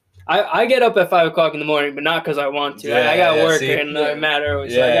 I get up at 5 o'clock in the morning, but not because I want to. I got work and no matter.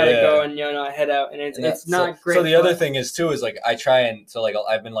 So I got to go and, I head out. And it's not great. So the other thing is, too, is like I try and so like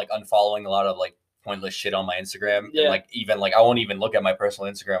I've been like unfollowing a lot of like pointless shit on my Instagram. Yeah. And like even like I won't even look at my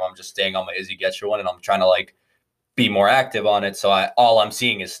personal Instagram. I'm just staying on my Izzy Getcha one, and I'm trying to like be more active on it. So all I'm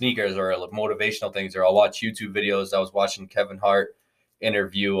seeing is sneakers or like motivational things, or I'll watch YouTube videos. I was watching Kevin Hart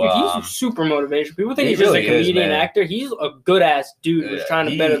interview. Dude, he's super motivational. People think he's just a comedian actor. He's a good ass dude who's trying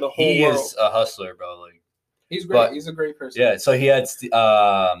to better the whole world. He is a hustler, bro. Like he's great. He's a great person. Yeah. So he had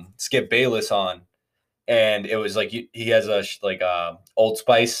Skip Bayless on, and it was like he has a Old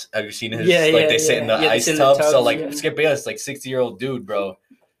Spice. Have you seen his? They sit in the ice tub. So like Skip Bayless, like 60-year-old dude, bro,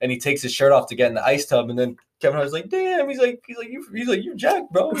 and he takes his shirt off to get in the ice tub, and then Kevin Hart's like, damn. He's like, you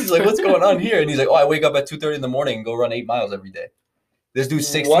jacked, bro. He's like, what's going on here? And he's like, oh, I wake up at 2:30 in the morning and go run 8 miles every day. This dude's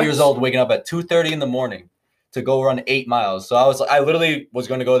 60 What? years old, waking up at 2:30 in the morning to go run 8 miles. So I literally was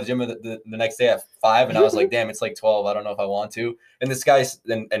going to go to the gym the next day at 5, and I was like, damn, it's like 12. I don't know if I want to. And this guy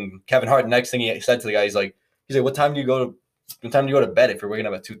and Kevin Hart, the next thing he said to the guy, he's like, what time do you go to bed if you're waking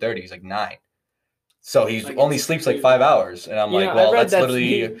up at 2:30? He's like 9. So he only sleeps like 5 hours, and I'm like, well, that's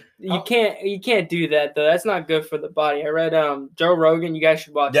literally you can't do that though. That's not good for the body. I read Joe Rogan. You guys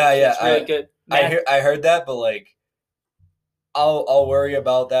should watch. Yeah, it. It's really good. I heard that, but like, I'll worry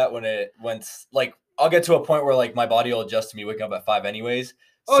about that when like I'll get to a point where like my body will adjust to me waking up at 5 anyways.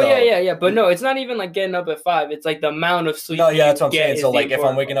 Oh yeah. But no, it's not even like getting up at 5. It's like the amount of sleep. No, yeah, that's what I'm saying. So like if I'm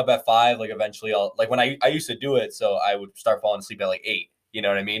important waking up at 5, like eventually I'll like when I used to do it, so I would start falling asleep at like 8. You know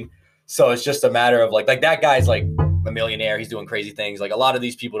what I mean? So it's just a matter of like that guy's like a millionaire. He's doing crazy things. Like a lot of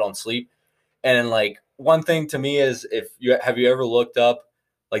these people don't sleep. And then like one thing to me is have you ever looked up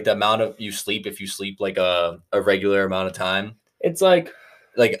like the amount of you sleep if you sleep like a regular amount of time? It's like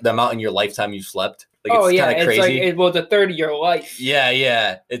the amount in your lifetime you slept. Like it's kind of crazy. It's a third of your life.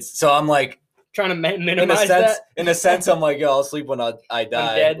 Yeah. It's so I'm like trying to minimize that. In a sense, I'm like, yo, I'll sleep when I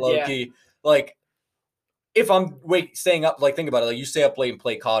die. Dead, low key. Like if I'm staying up, like think about it, like you stay up late and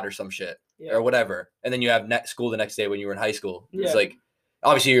play COD or some shit or whatever, and then you have school the next day when you were in high school. Yeah. It's like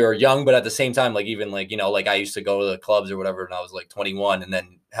obviously you're young, but at the same time, like even like like I used to go to the clubs or whatever when I was like 21, and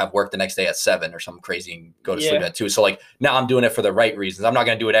then have work the next day at 7 or something crazy and go to sleep at 2. So like now I'm doing it for the right reasons. I'm not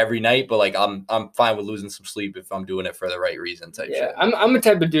gonna do it every night, but like I'm fine with losing some sleep if I'm doing it for the right reason type shit. I'm a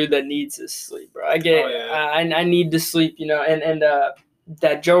type of dude that needs his sleep, bro. I get I need to sleep, and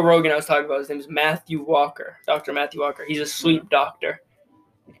that Joe Rogan I was talking about, his name is Matthew Walker, Dr. Matthew Walker. He's a sleep doctor,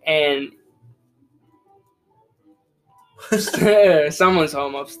 and someone's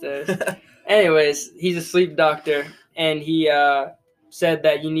home upstairs. Anyways, he's a sleep doctor, and he said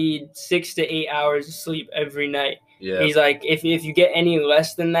that you need 6 to 8 hours of sleep every night. Yeah. He's like, if you get any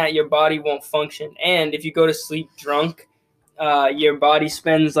less than that, your body won't function. And if you go to sleep drunk, your body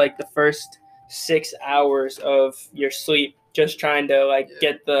spends like the first 6 hours of your sleep just trying to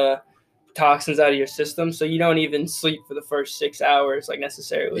get the toxins out of your system. So you don't even sleep for the first 6 hours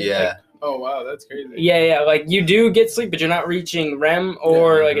necessarily. Yeah. Oh wow, that's crazy. Yeah. Like you do get sleep, but you're not reaching REM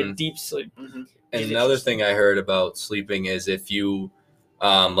or a deep sleep. Mm-hmm. And another thing I heard about sleeping is if you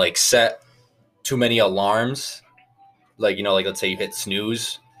set too many alarms, like let's say you hit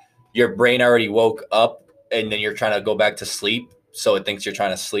snooze, your brain already woke up and then you're trying to go back to sleep, so it thinks you're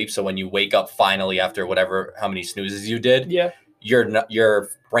trying to sleep. So when you wake up finally after how many snoozes you did, your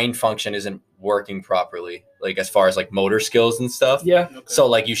brain function isn't working properly, like as far as like motor skills and stuff. Yeah. Okay. So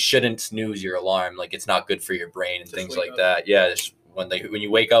like you shouldn't snooze your alarm. Like it's not good for your brain and just things like that. Yeah. When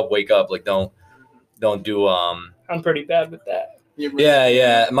you wake up, like don't do I'm pretty bad with that.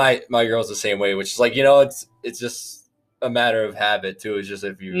 Yeah. My girl's the same way, which is like, it's just a matter of habit too. It's just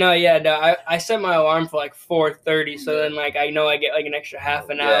if you I set my alarm for 4:30, so then I know I get an extra half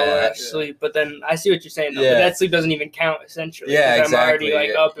an hour of sleep, but then I see what you're saying though, but that sleep doesn't even count essentially. Exactly. I'm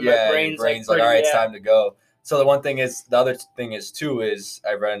already up and my brain's like all right, it's time to go. So the other thing is too is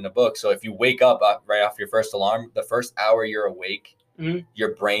I read in the book, so if you wake up right off your first alarm, the first hour you're awake,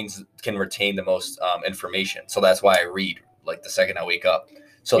 your brains can retain the most information. So that's why I read the second I wake up.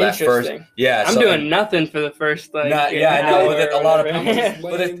 So that first, I'm doing nothing for the first I know. But a lot of people.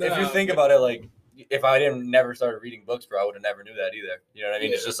 But if you think about it, if I never started reading books, bro, I would have never knew that either. You know what I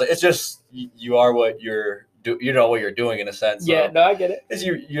mean? Yeah. It's just you are what you're what you're doing in a sense. Yeah, so no, I get it. It's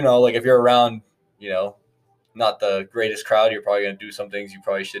if you're around, not the greatest crowd, you're probably gonna do some things you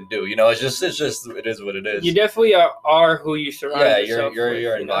probably shouldn't do. It's just it is what it is. You definitely are who you surround yourself with. Yeah,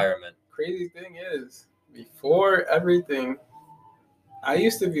 your environment. Crazy thing is, before everything, I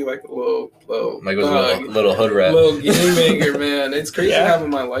used to be like a little hood rat, little game maker, man. It's crazy how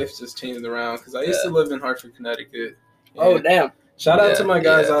my life just changed around because I used to live in Hartford, Connecticut. Oh damn! Shout out to my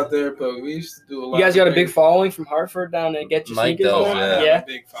guys out there, but we used to do a lot. You guys got a big following from Hartford down there. Getcha Sneakers. A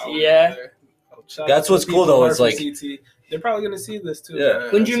big following out there. That's what's cool though. It's like CT. They're probably gonna see this too.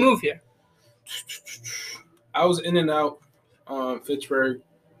 Yeah. When did you move here? I was in and out Fitchburg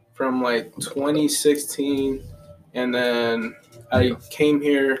from 2016, and then I came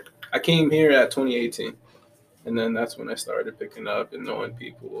here at 2018, and then that's when I started picking up and knowing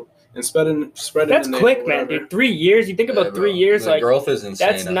people and spreading. That's quick, man, dude. 3 years. You think about 3 years, growth is insane.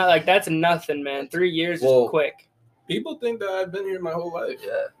 That's nothing, man. 3 years is quick. People think that I've been here my whole life.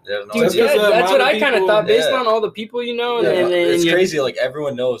 Yeah, that's what I kind of thought based on all the people you know. And it's crazy.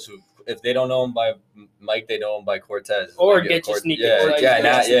 Everyone knows who. If they don't know him by Mike, they know him by Cortes. Or Getcha Sneakers.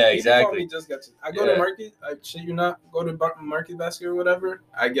 Exactly. I go to market. I shit you not. Go to market basket or whatever.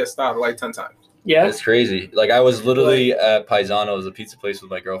 I get stopped 10 times. Yeah. It's crazy. Like I was literally at Paisano's, a pizza place,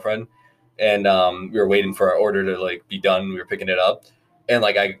 with my girlfriend, and we were waiting for our order to like be done. We were picking it up, and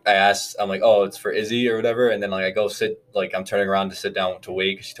like I asked, I'm like, oh, it's for Izzy or whatever, and then like I go sit, like I'm turning around to sit down to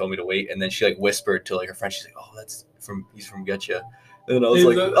wait because she told me to wait, and then she like whispered to like her friend, she's like, oh, he's from Getcha. And I was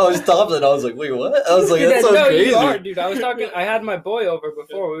like, I was stopped, and I was like, wait, what? I was like, that's so crazy. You are, dude. I was talking. I had my boy over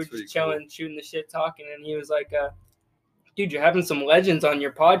before. We were just chilling, shooting the shit, talking, and he was like, dude, you're having some legends on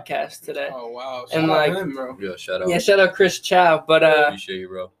your podcast today. Oh wow! And like, him, bro. Yeah, shout out. Yeah, shout out Chris Chow. But appreciate you,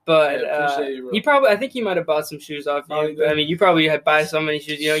 bro. But appreciate you, bro. he probably, I think he might have bought some shoes off you. I mean, you probably had buy so many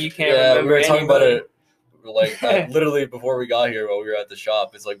shoes. You know, you can't remember. We were talking anybody. about it like literally before we got here while we were at the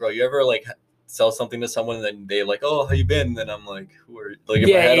shop. It's like, bro, you ever like sell something to someone and then they like, oh, how you been? And then I'm like, who are like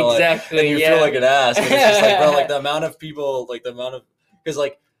in my head, exactly. And you feel like an ass. And it's just like, bro, like the amount of people, like the amount of, because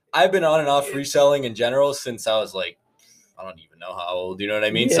like I've been on and off reselling in general since I was like, I don't even know how old, you know what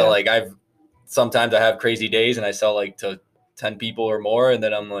I mean? Yeah. So like sometimes I have crazy days and I sell like to 10 people or more, and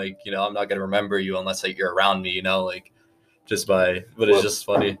then I'm like, you know, I'm not gonna remember you unless like you're around me, you know, like but it's just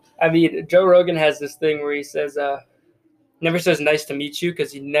funny. I mean, Joe Rogan has this thing where he says, never says nice to meet you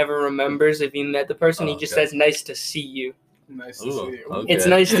because he never remembers if he met the person. He just says nice to see you. Nice to see you. Okay. It's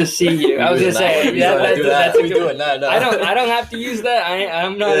nice to see you. I was gonna say that's a good one. No. I don't have to use that.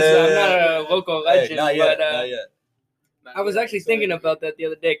 I'm not a local legend. Not yet. I was actually thinking about that the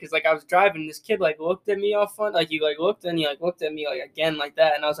other day because like I was driving, this kid like looked at me all fun, like he like looked and he like looked at me like again like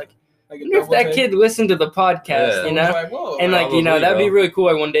that, and I was like, I wonder if that kid listened to the podcast, you know? Like, whoa, and like you know that'd be really cool.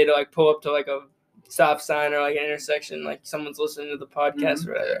 Like one day to like pull up to like a stop sign or like an intersection, like someone's listening to the podcast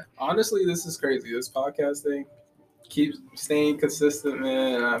or whatever. Honestly, this is crazy. This podcast thing. Keep staying consistent,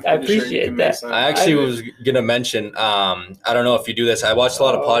 man. I appreciate that. I actually was gonna mention. I don't know if you do this. I watched a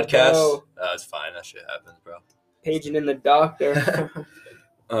lot of podcasts. No. It's fine. That shit happens, bro. Paging in the doctor.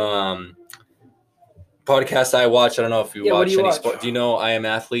 Podcast I watch. I don't know if you watch any watch? sport. Do you know I Am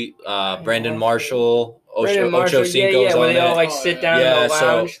Athlete? Brandon Marshall, Ocho Cinco's on where they all it. like sit down in the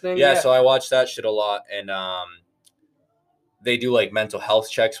lounge thing. Yeah, so I watch that shit a lot, and they do like mental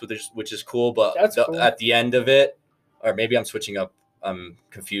health checks, which is cool. But cool. At the end of it, or maybe I'm switching up, I'm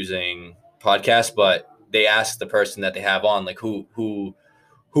confusing podcasts, but they ask the person that they have on, like who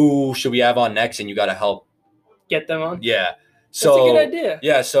should we have on next, and you got to help get them on. Yeah, so that's a good idea.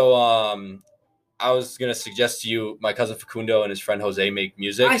 Yeah, so I was gonna suggest to you, my cousin Facundo and his friend Jose make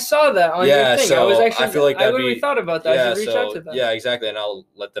music. I saw that on your thing. So I feel like I literally thought about that. I should reach out to them. Yeah, exactly, and I'll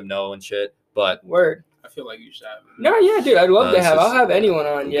let them know and shit. But word. I feel like you should have them. No, yeah, dude, I'd love to have. I'll have anyone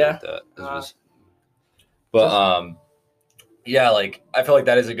on. Yeah. Yeah, like I feel like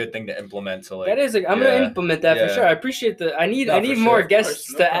that is a good thing to implement. So like that is, I'm gonna implement that for sure. I appreciate I need more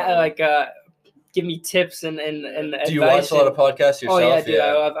guests to give me tips and advice. Do you watch a lot of podcasts yourself? Oh yeah,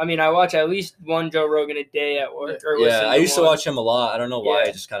 dude. I watch at least one Joe Rogan a day at work. Or I used to watch him a lot. I don't know why.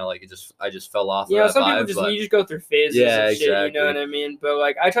 I just kind of like I just fell off. Yeah, some people you just go through phases. Yeah, of shit, exactly. You know what I mean? But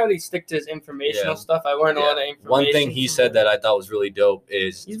like I try to stick to his informational stuff. I learn a lot of information. One thing he said that I thought was really dope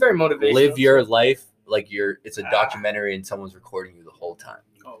is he's very motivational. Live your life like it's a documentary and someone's recording you the whole time.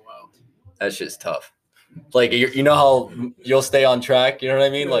 Oh wow, that shit's tough. Like you know how you'll stay on track, you know what I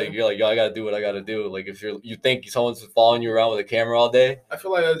mean? Like you're like, yo, I gotta do what I gotta do. Like if you think someone's following you around with a camera all day, I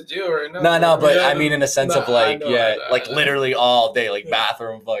feel like that's jail right now. No, but I mean in a sense of like, literally all day, like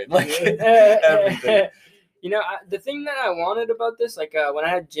bathroom fight, like everything. You know, the thing that I wanted about this, like when I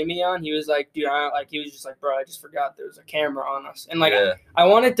had Jimmy on, he was like, dude, he was just like, bro, I just forgot there was a camera on us. And like, I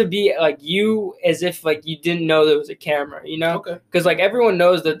wanted to be like you as if like you didn't know there was a camera, you know? Okay. Because like everyone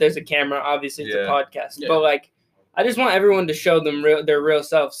knows that there's a camera, obviously it's a podcast. Yeah. But like, I just want everyone to show them their real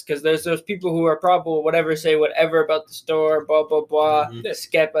selves. Because there's those people who are probably say whatever about the store, blah, blah, blah,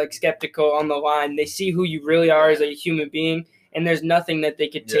 skeptical on the line. They see who you really are as a human being. And there's nothing that they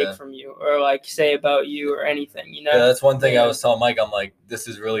could take from you or like say about you or anything, you know? Yeah, that's one thing I was telling Mike. I'm like, this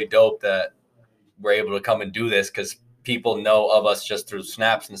is really dope that we're able to come and do this because people know of us just through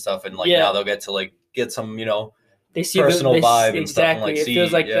snaps and stuff. And like now they'll get to like get some, you know, they see personal vibe and stuff. Exactly. It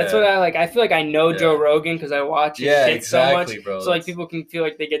feels like that's what I like. I feel like I know Joe Rogan because I watch his shit so much. Bro. So like people can feel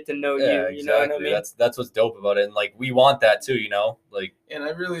like they get to know you. You know what I mean? That's what's dope about it. And like we want that too, you know? Like and I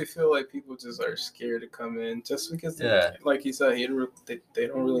really feel like people just are scared to come in just because like you said, they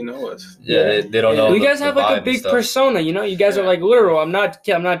don't really know us. Yeah, they don't know. You guys have like a big persona, you know? You guys are like literal. I'm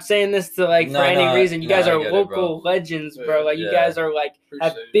not saying this to like for any reason. You guys are local legends, bro. Like you guys are like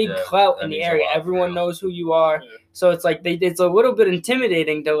have big clout in the area. Everyone knows who you are. So it's like it's a little bit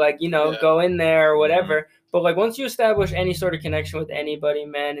intimidating to like, you know, go in there or whatever. Mm-hmm. But like once you establish any sort of connection with anybody,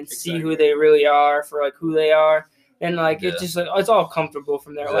 man, and see who they really are for like who they are, And like it's just like it's all comfortable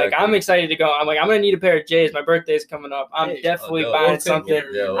from there. Exactly. Like I'm excited to go. I'm gonna need a pair of J's. My birthday's coming up. I'm Hey, definitely no. buying We'll take something. care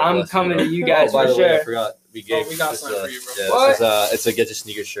of you. I'm coming to you guys by for the way, I sure. forgot. We got this, something for you, bro. What? It's a Getcha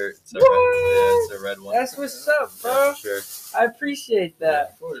Sneakers shirt. It's a What? it's a red one. That's what's up, bro. Yeah, for sure. I appreciate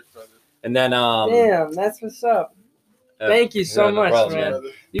that. Of course, brother. And then Damn, that's what's up. Thank you so yeah, no much, problem, man. Brother.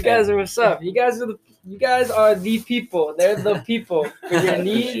 You guys are what's up. You guys are the people. They're the people. For your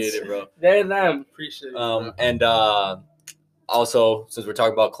needs, Appreciate it, bro. they're them. Appreciate it. Bro. And also, since we're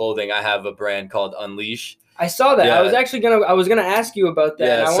talking about clothing, I have a brand called Unleash. I saw that. Yeah. I was gonna ask you about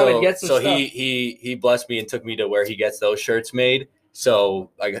that. And I wanted to get some stuff. he blessed me and took me to where he gets those shirts made.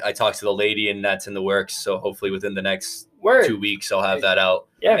 So I talked to the lady, and that's in the works. So hopefully within the next 2 weeks, I'll have that out.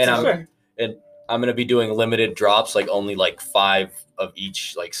 Yeah, and for sure. I'm gonna be doing limited drops, like only like 5 of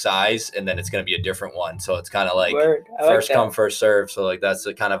each like size, and then it's gonna be a different one. So it's kind of like first come, first serve. So like that's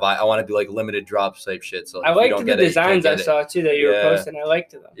the kind of I want to do like limited drops type shit. So I liked the designs I saw too that you were posting. I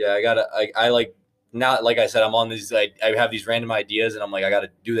liked them. Yeah, I like now. Like I said, I'm on these. I have these random ideas, and I'm like, I got to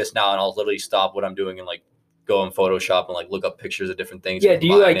do this now, and I'll literally stop what I'm doing and like go in Photoshop and like look up pictures of different things. Yeah, do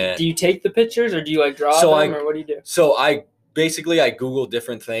you take the pictures or do you like draw them or what do you do? So I Google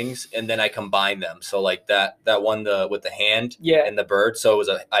different things and then I combine them. So like that one with the hand and the bird. So it was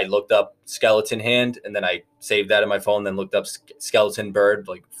I looked up skeleton hand and then I saved that in my phone. Then looked up skeleton bird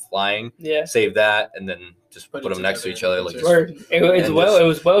like flying. Yeah. Saved that and then just put them next to each other. Like it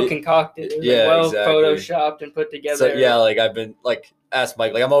was well concocted. It was photoshopped and put together. So yeah, like I've been like. Ask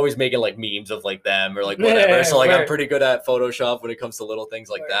Mike, like I'm always making like memes of like them or like whatever. So like I'm pretty good at Photoshop when it comes to little things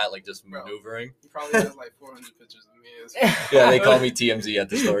like that, like just maneuvering. He probably has like 400 pictures of me. Yeah, they call me TMZ at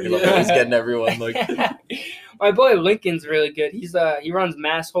the store because I'm always getting everyone like. My boy Lincoln's really good. He runs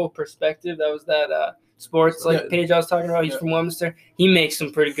Mass Whole Perspective. That was that sports page I was talking about. He's from Webster. He makes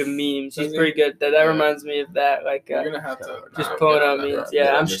some pretty good memes. He's pretty good. That reminds me of that. Like you're gonna have to just pulling out memes.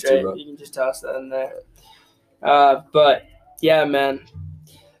 Yeah, I'm straight. You can just toss that in there. But. Yeah, man.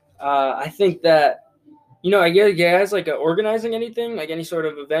 I think that, are you guys like organizing anything, like any sort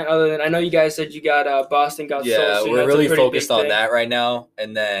of event other than, I know you guys said you got Boston got sold. Yeah, we're really focused on that right now,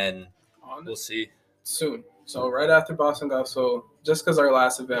 and then we'll see. Soon. So right after Boston got sold, just because our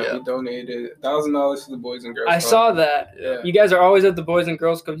last event, we donated $1,000 to the Boys and Girls Club. I saw that. Yeah. You guys are always at the Boys and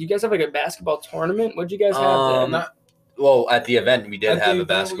Girls Club. Do you guys have like a basketball tournament? What'd you guys have there? Well, at the event, we did have a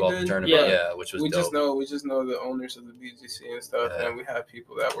basketball tournament, which was dope. We just know the owners of the BGC and stuff, and we have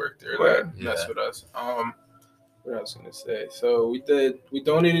people that work there that mess with us. What else was I gonna say? So we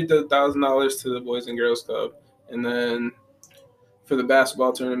donated the $1,000 to the Boys and Girls Club, and then for the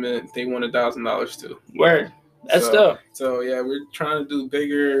basketball tournament, they won $1,000 too. Word. That's dope. So yeah, we're trying to do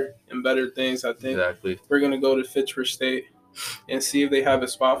bigger and better things. I think we're gonna go to Fitchburg State and see if they have a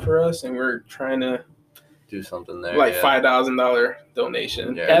spot for us, and we're trying to do something there, like $5,000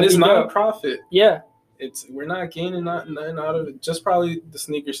 donation, and it's not a profit. Yeah, we're not gaining nothing out of it. Just probably the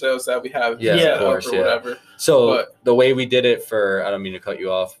sneaker sales that we have. Of course, or whatever. So the way we did it I don't mean to cut you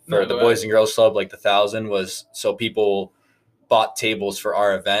off. For the Boys and Girls Club, like the 1,000 was so people bought tables for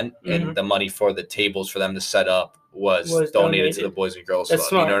our event, and the money for the tables for them to set up was donated to the Boys and Girls Club.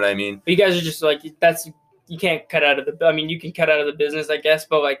 Smart. You know what I mean? But you guys are just like you can't cut out of you can cut out of the business, I guess,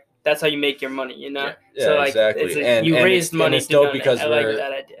 but like. That's how you make your money, Yeah, so like, exactly. You raised money. It's dope because I like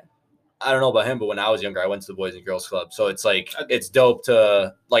that idea. I don't know about him, but when I was younger, I went to the Boys and Girls Club. So it's like it's dope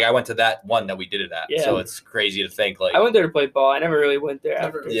to like I went to that one that we did it at. Yeah. So it's crazy to think like I went there to play ball. I never really went there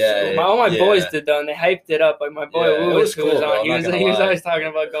after. All my boys did though, and they hyped it up. Like my boy Lewis, who was on, he was always talking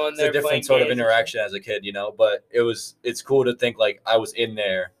about going there. It's a different sort of interaction as a kid, but it's cool to think like I was in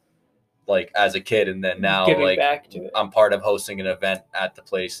there. Like as a kid, and then now like back to it. I'm part of hosting an event at the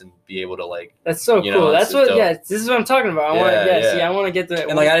place and be able to like. That's so cool. That's what. Dope. Yeah, this is what I'm talking about. I want to get the.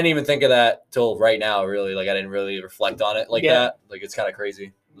 And like I didn't even think of that till right now. Really, like I didn't really reflect on it like that. Like it's kind of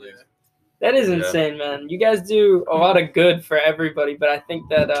crazy. Like, that is insane, man. You guys do a lot of good for everybody, but I think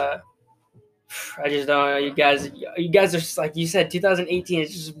that I just don't know. You guys are just, like you said, 2018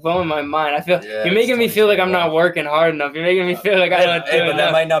 is just blowing my mind. I feel you're making me feel like I'm not working hard enough. You're making me feel like I don't do enough. But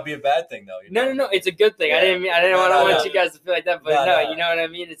that might not be a bad thing, though. No, it's a good thing. Yeah. I didn't want you guys to feel like that, but you know what I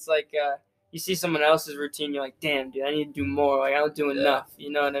mean. It's like you see someone else's routine, you're like, damn, dude, I need to do more. Like I don't do enough. You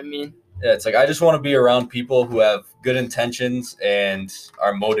know what I mean? Yeah, it's like I just want to be around people who have good intentions and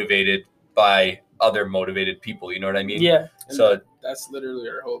are motivated by other motivated people. You know what I mean? Yeah. So. That's literally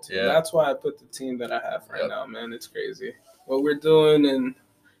our whole team. Yeah. That's why I put the team that I have right now, man. It's crazy. What we're doing and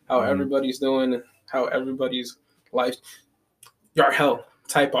how everybody's doing and how everybody's life. Your hell,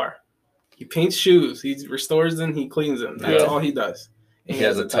 Type R. He paints shoes. He restores them. He cleans them. That's all he does. And he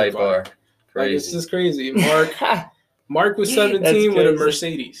has a Type R. Like, it's just crazy. Mark was 17 with a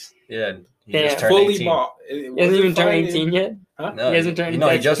Mercedes. Yeah. He Damn. just turned Fully 18. bought. He hasn't even turned 18 yet? Huh? No, he hasn't turned. No,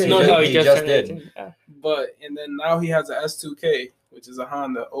 he just turned did. 18. Yeah. But and then now he has a S2K, which is a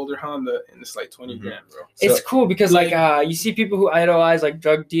Honda, older Honda, and it's like 20 grand, bro. It's cool because like you see people who idolize like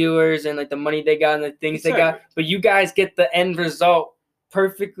drug dealers and like the money they got and the things they got, but you guys get the end result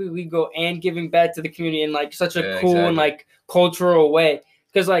perfectly legal and giving back to the community in like such a cool and like cultural way.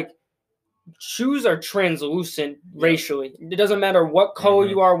 Because like shoes are translucent racially. It doesn't matter what color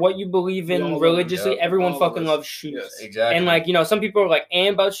you are, what you believe in religiously. Everyone fucking loves shoes. Yes. Exactly. And like, you know, some people are like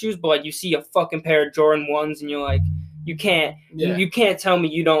about shoes, but like you see a fucking pair of Jordan 1s and you're like, you can't you can't tell me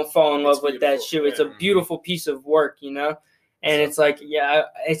you don't fall in love with that shoe. It's a beautiful piece of work, you know? And it's like,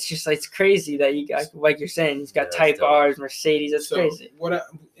 it's just it's crazy that you got, like you're saying, he's got Type R's, Mercedes. That's crazy.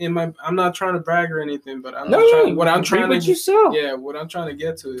 I'm not trying to brag or anything, but what I'm trying to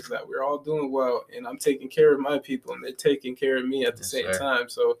get to is that we're all doing well, and I'm taking care of my people, and they're taking care of me at the same time.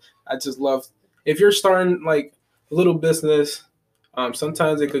 So I just love, if you're starting like a little business,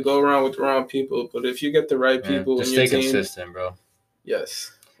 sometimes it could go around with the wrong people, but if you get the right people, just stay consistent, bro.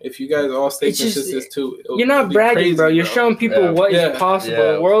 Yes. If you guys all stay consistent too, you're not bragging, crazy, bro. You're showing people what is possible.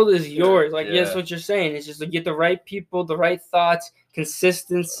 Yeah. The world is yours. Like, that's what you're saying. It's just to get the right people, the right thoughts,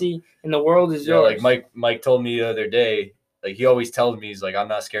 consistency, and the world is yours. Like Mike told me the other day, like he always tells me, he's like, I'm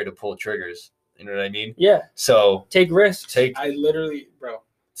not scared to pull triggers. You know what I mean? Yeah. So take risks. I literally, bro.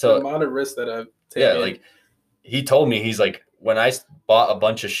 So the amount of risks that I've taken. Yeah, like he told me, he's like, when I bought a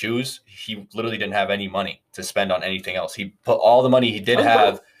bunch of shoes, he literally didn't have any money to spend on anything else. He put all the money he did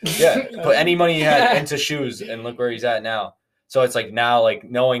have, put any money he had into shoes, and look where he's at now. So it's like now, like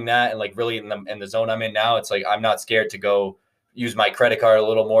knowing that, and like really in the zone I'm in now, it's like I'm not scared to go use my credit card a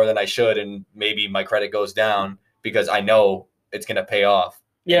little more than I should, and maybe my credit goes down because I know it's gonna pay off.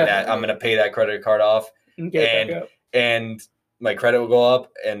 Yeah, that I'm gonna pay that credit card off, and my credit will go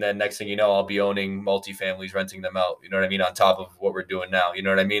up, and then next thing you know, I'll be owning multifamilies, renting them out. You know what I mean? On top of what we're doing now. You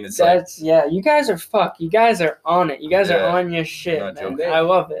know what I mean? It's you guys are You guys are on it. You guys are on your shit, man. I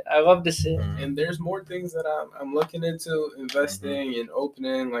love it. I love to see it. And there's more things that I'm looking into investing and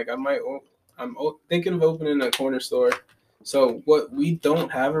opening. Like I'm thinking of opening a corner store. So what we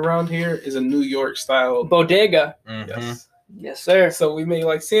don't have around here is a New York style bodega. Yes, sir. So we make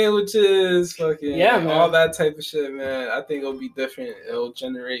like sandwiches, fucking all that type of shit, man. I think it'll be different. It'll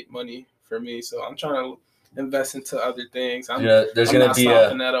generate money for me. So I'm trying to invest into other things. There's gonna be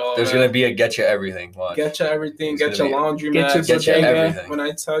a Getcha everything. Watch. Getcha everything. Getcha laundry mat. Getcha everything. When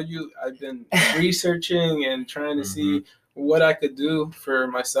I tell you, I've been researching and trying to see what I could do for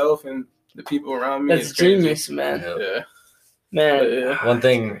myself and the people around me. That's genius, man. Yeah. Man. One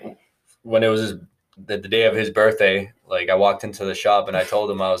thing, when it was the day of his birthday, like I walked into the shop and I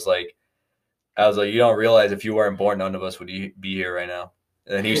told him, I was like, you don't realize if you weren't born, none of us would be here right now.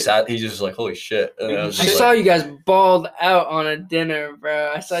 And then he's just like, holy shit. And I saw you guys balled out on a dinner,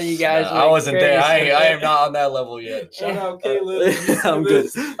 bro. I saw you guys. I wasn't there. I am not on that level yet. Shout out Caleb. I'm good.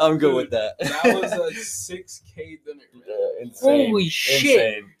 I'm good with that. That was a 6K dinner, man. Insane. Holy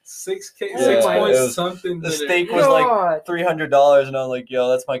shit. Insane. 6K, 6 point something. The steak was like $300, and I was like, "Yo,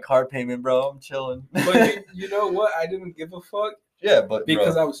 that's my car payment, bro. I'm chilling." But you know what? I didn't give a fuck. Yeah, but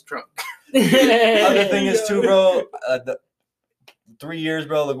because I was drunk. Other thing is too, bro. 3 years,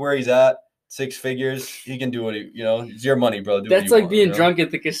 bro. Look where he's at. 6 figures. He can do what it's your money, bro. That's like being drunk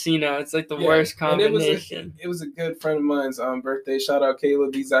at the casino. It's like the worst combination. It was a good friend of mine's birthday. Shout out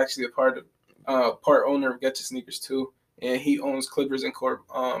Caleb. He's actually a part owner of Getcha Sneakers too. And he owns Clippers and Corp.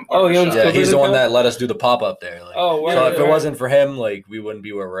 He owns Clippers. He's the one that let us do the pop up there. Like, so if it wasn't for him, like we wouldn't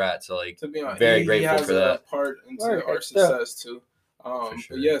be where we're at. So like, to be honest, very grateful for that. Part into our success too. But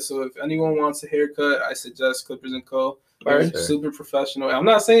yeah, so if anyone wants a haircut, I suggest Clippers and Co. Super professional. I'm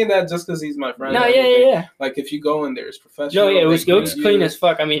not saying that just because he's my friend. No, yeah. Like if you go in there, it's professional. No, yeah, it looks clean as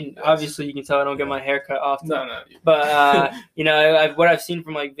fuck. I mean, obviously you can tell I don't get my hair cut often. No. But what I've seen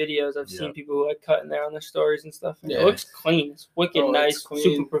from like videos, I've seen people who like cut in there on their stories and stuff. And it looks clean. It's wicked nice,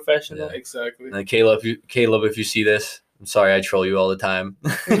 super professional. Yeah, exactly. And Caleb, if you see this, I'm sorry I troll you all the time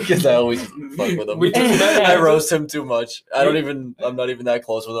because I always fuck with him. I roast him too much. I'm not even that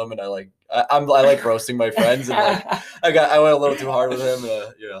close with him, and I like roasting my friends, and like I went a little too hard with him.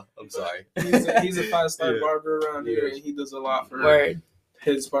 I'm sorry. He's a 5-star barber around here, and he does a lot for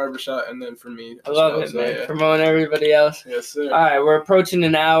his barbershop, and then for me. I love it, man. Promoting everybody else. Yes, sir. All right, we're approaching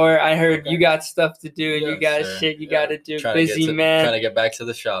an hour. I heard you got stuff to do, and you got shit you got to do. Busy man. Trying to get back to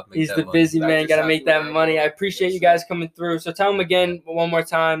the shop. He's the busy man. Got to make that money. I appreciate you guys coming through. So tell them again one more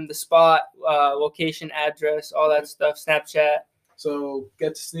time, the spot, location, address, all that stuff, Snapchat. So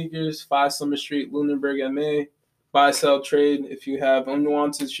Getcha Sneakers, 5 Summer Street, Lunenburg MA. Buy, sell, trade. If you have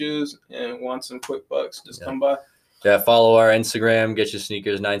unwanted shoes and want some quick bucks, just come by. Yeah, follow our Instagram, Getcha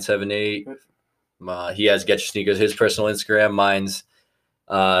Sneakers 978. He has Getcha Sneakers, his personal Instagram. Mine's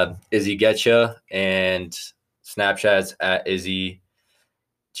Izzy Getcha, and Snapchat's at Izzy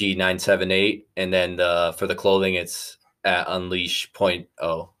G978. And then for the clothing, it's at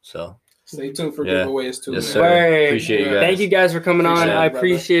Unleash.0. So stay tuned for giveaways too. Yes, man. sir. Appreciate you guys. Thank you guys for coming on. I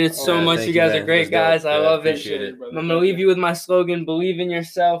appreciate it so much. You guys are great guys. I love it. I'm going to leave you with my slogan, believe in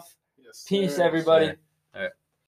yourself. Yes, Peace, everybody. All right.